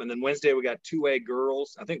good game. And then Wednesday we got 2A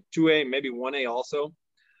girls. I think 2A, maybe 1A also.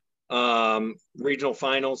 Regional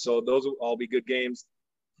finals, so those will all be good games.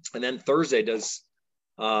 And then Thursday does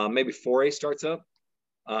maybe 4A starts up.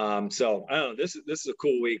 So I don't know. This is a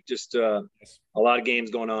cool week. Just a lot of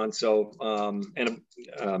games going on. So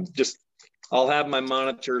just I'll have my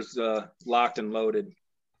monitors locked and loaded.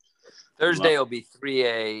 Thursday will be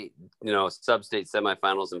 3A, sub-state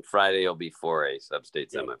semifinals, and Friday will be 4A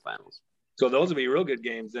sub-state semifinals. So those will be real good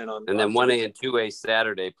games then. And then 1A and 2A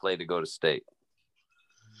Saturday play to go to state.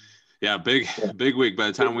 Yeah, big week.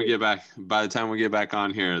 By the time we get back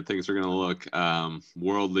on here, things are going to look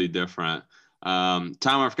worldly different. Tom,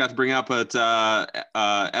 I forgot to bring up, but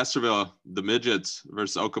Estherville, the Midgets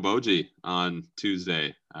versus Okoboji on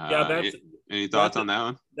Tuesday. Any thoughts on that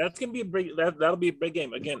one? That's gonna be a big. That'll be a big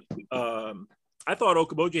game again. I thought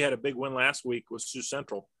Okoboji had a big win last week with Sioux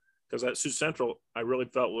Central, because at Sioux Central, I really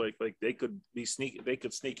felt like they could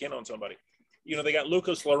sneak in on somebody. They got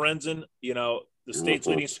Lucas Lorenzen, the state's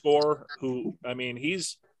leading scorer. Who, I mean,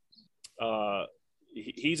 he's an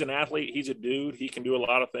athlete. He's a dude. He can do a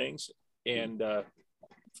lot of things. And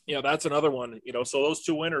that's another one. So those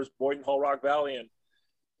 2 winners, Boyden Hall, Rock Valley,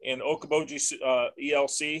 and Okoboji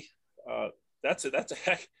ELC. That's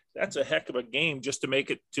a heck of a game just to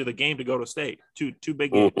make it to the game to go to state. Two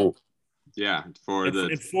big games. Yeah,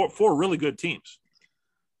 four really good teams.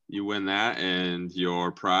 You win that, and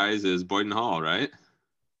your prize is Boyden Hall, right?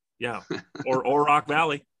 Yeah, or Rock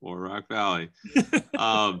Valley. Or Rock Valley.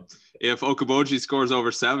 If Okoboji scores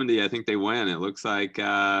over 70, I think they win. It looks like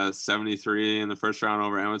 73 in the first round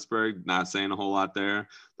over Emmitsburg. Not saying a whole lot there,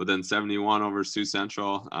 but then 71 over Sioux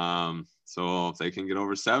Central. So if they can get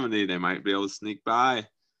over 70, they might be able to sneak by.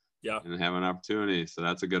 Yeah, and have an opportunity. So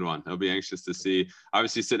that's a good one. I'll be anxious to see.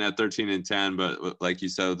 Obviously sitting at 13-10, but like you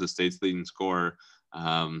said, the state's leading scorer,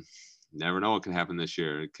 never know what can happen this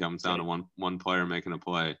year. It comes down to one player making a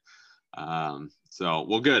play. So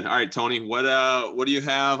well, good. All right, Tony, what do you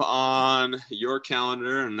have on your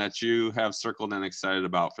calendar and that you have circled and excited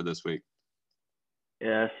about for this week?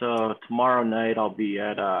 Yeah, so tomorrow night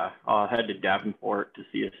I'll head to Davenport to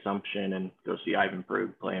see Assumption and go see Ivan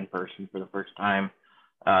Brugge play in person for the first time.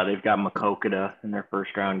 They've got Makokata in their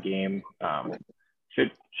first round game.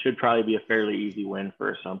 Should probably be a fairly easy win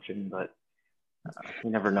for Assumption, but you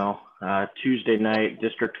never know. Tuesday night,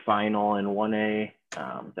 district final in 1A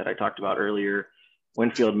that I talked about earlier.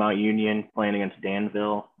 Winfield Mount Union playing against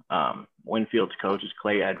Danville. Winfield's coach is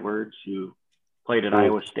Clay Edwards, who played at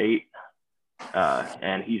Iowa State.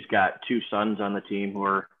 And he's got two sons on the team who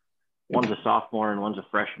are, one's a sophomore and one's a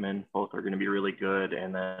freshman. Both are going to be really good.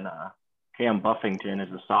 And then Cam Buffington is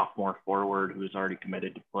a sophomore forward who's already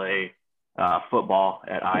committed to play football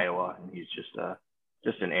at Iowa, and he's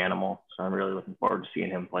just an animal. So I'm really looking forward to seeing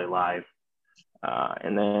him play live.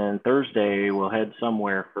 And then Thursday we'll head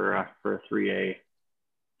somewhere for a 3A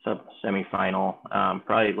semifinal.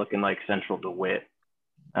 Probably looking like Central DeWitt.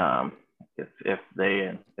 If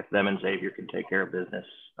them and Xavier can take care of business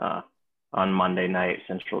on Monday night,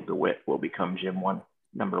 Central DeWitt will become Gym 1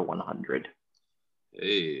 number 100.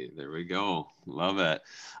 Hey, there we go. Love it.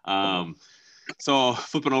 So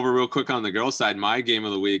flipping over real quick on the girls side, my game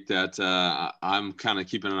of the week that I'm kind of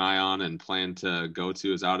keeping an eye on and plan to go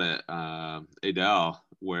to is out at Adel,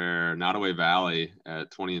 where Nottoway Valley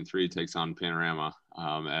at 20-3 takes on Panorama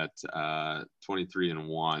at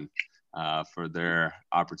 23-1 for their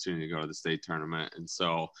opportunity to go to the state tournament. And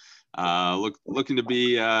so looking to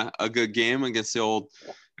be a good game against the old.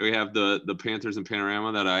 We have the Panthers and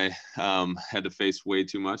Panorama that I had to face way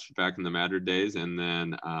too much back in the Madrid days. And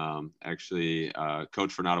then actually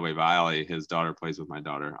coach for Nottoway Valley, his daughter plays with my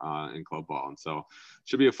daughter in club ball. And so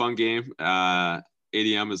should be a fun game.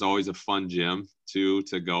 ADM is always a fun gym too,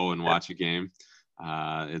 to go and watch a game.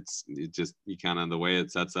 You kind of, the way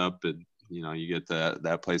it sets up, you get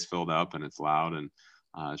that place filled up and it's loud, and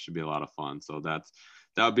it should be a lot of fun. So that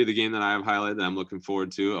would be the game that I have highlighted that I'm looking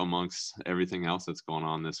forward to amongst everything else that's going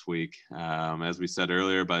on this week. As we said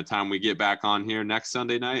earlier, by the time we get back on here next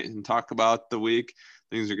Sunday night and talk about the week,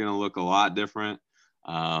 things are going to look a lot different.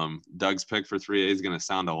 Doug's pick for 3A is going to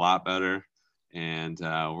sound a lot better, and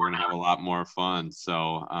we're going to have a lot more fun.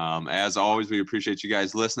 So as always, we appreciate you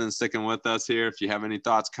guys listening, sticking with us here. If you have any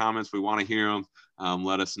thoughts, comments, we want to hear them.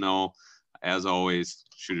 Let us know. As always,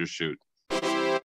 shooters shoot.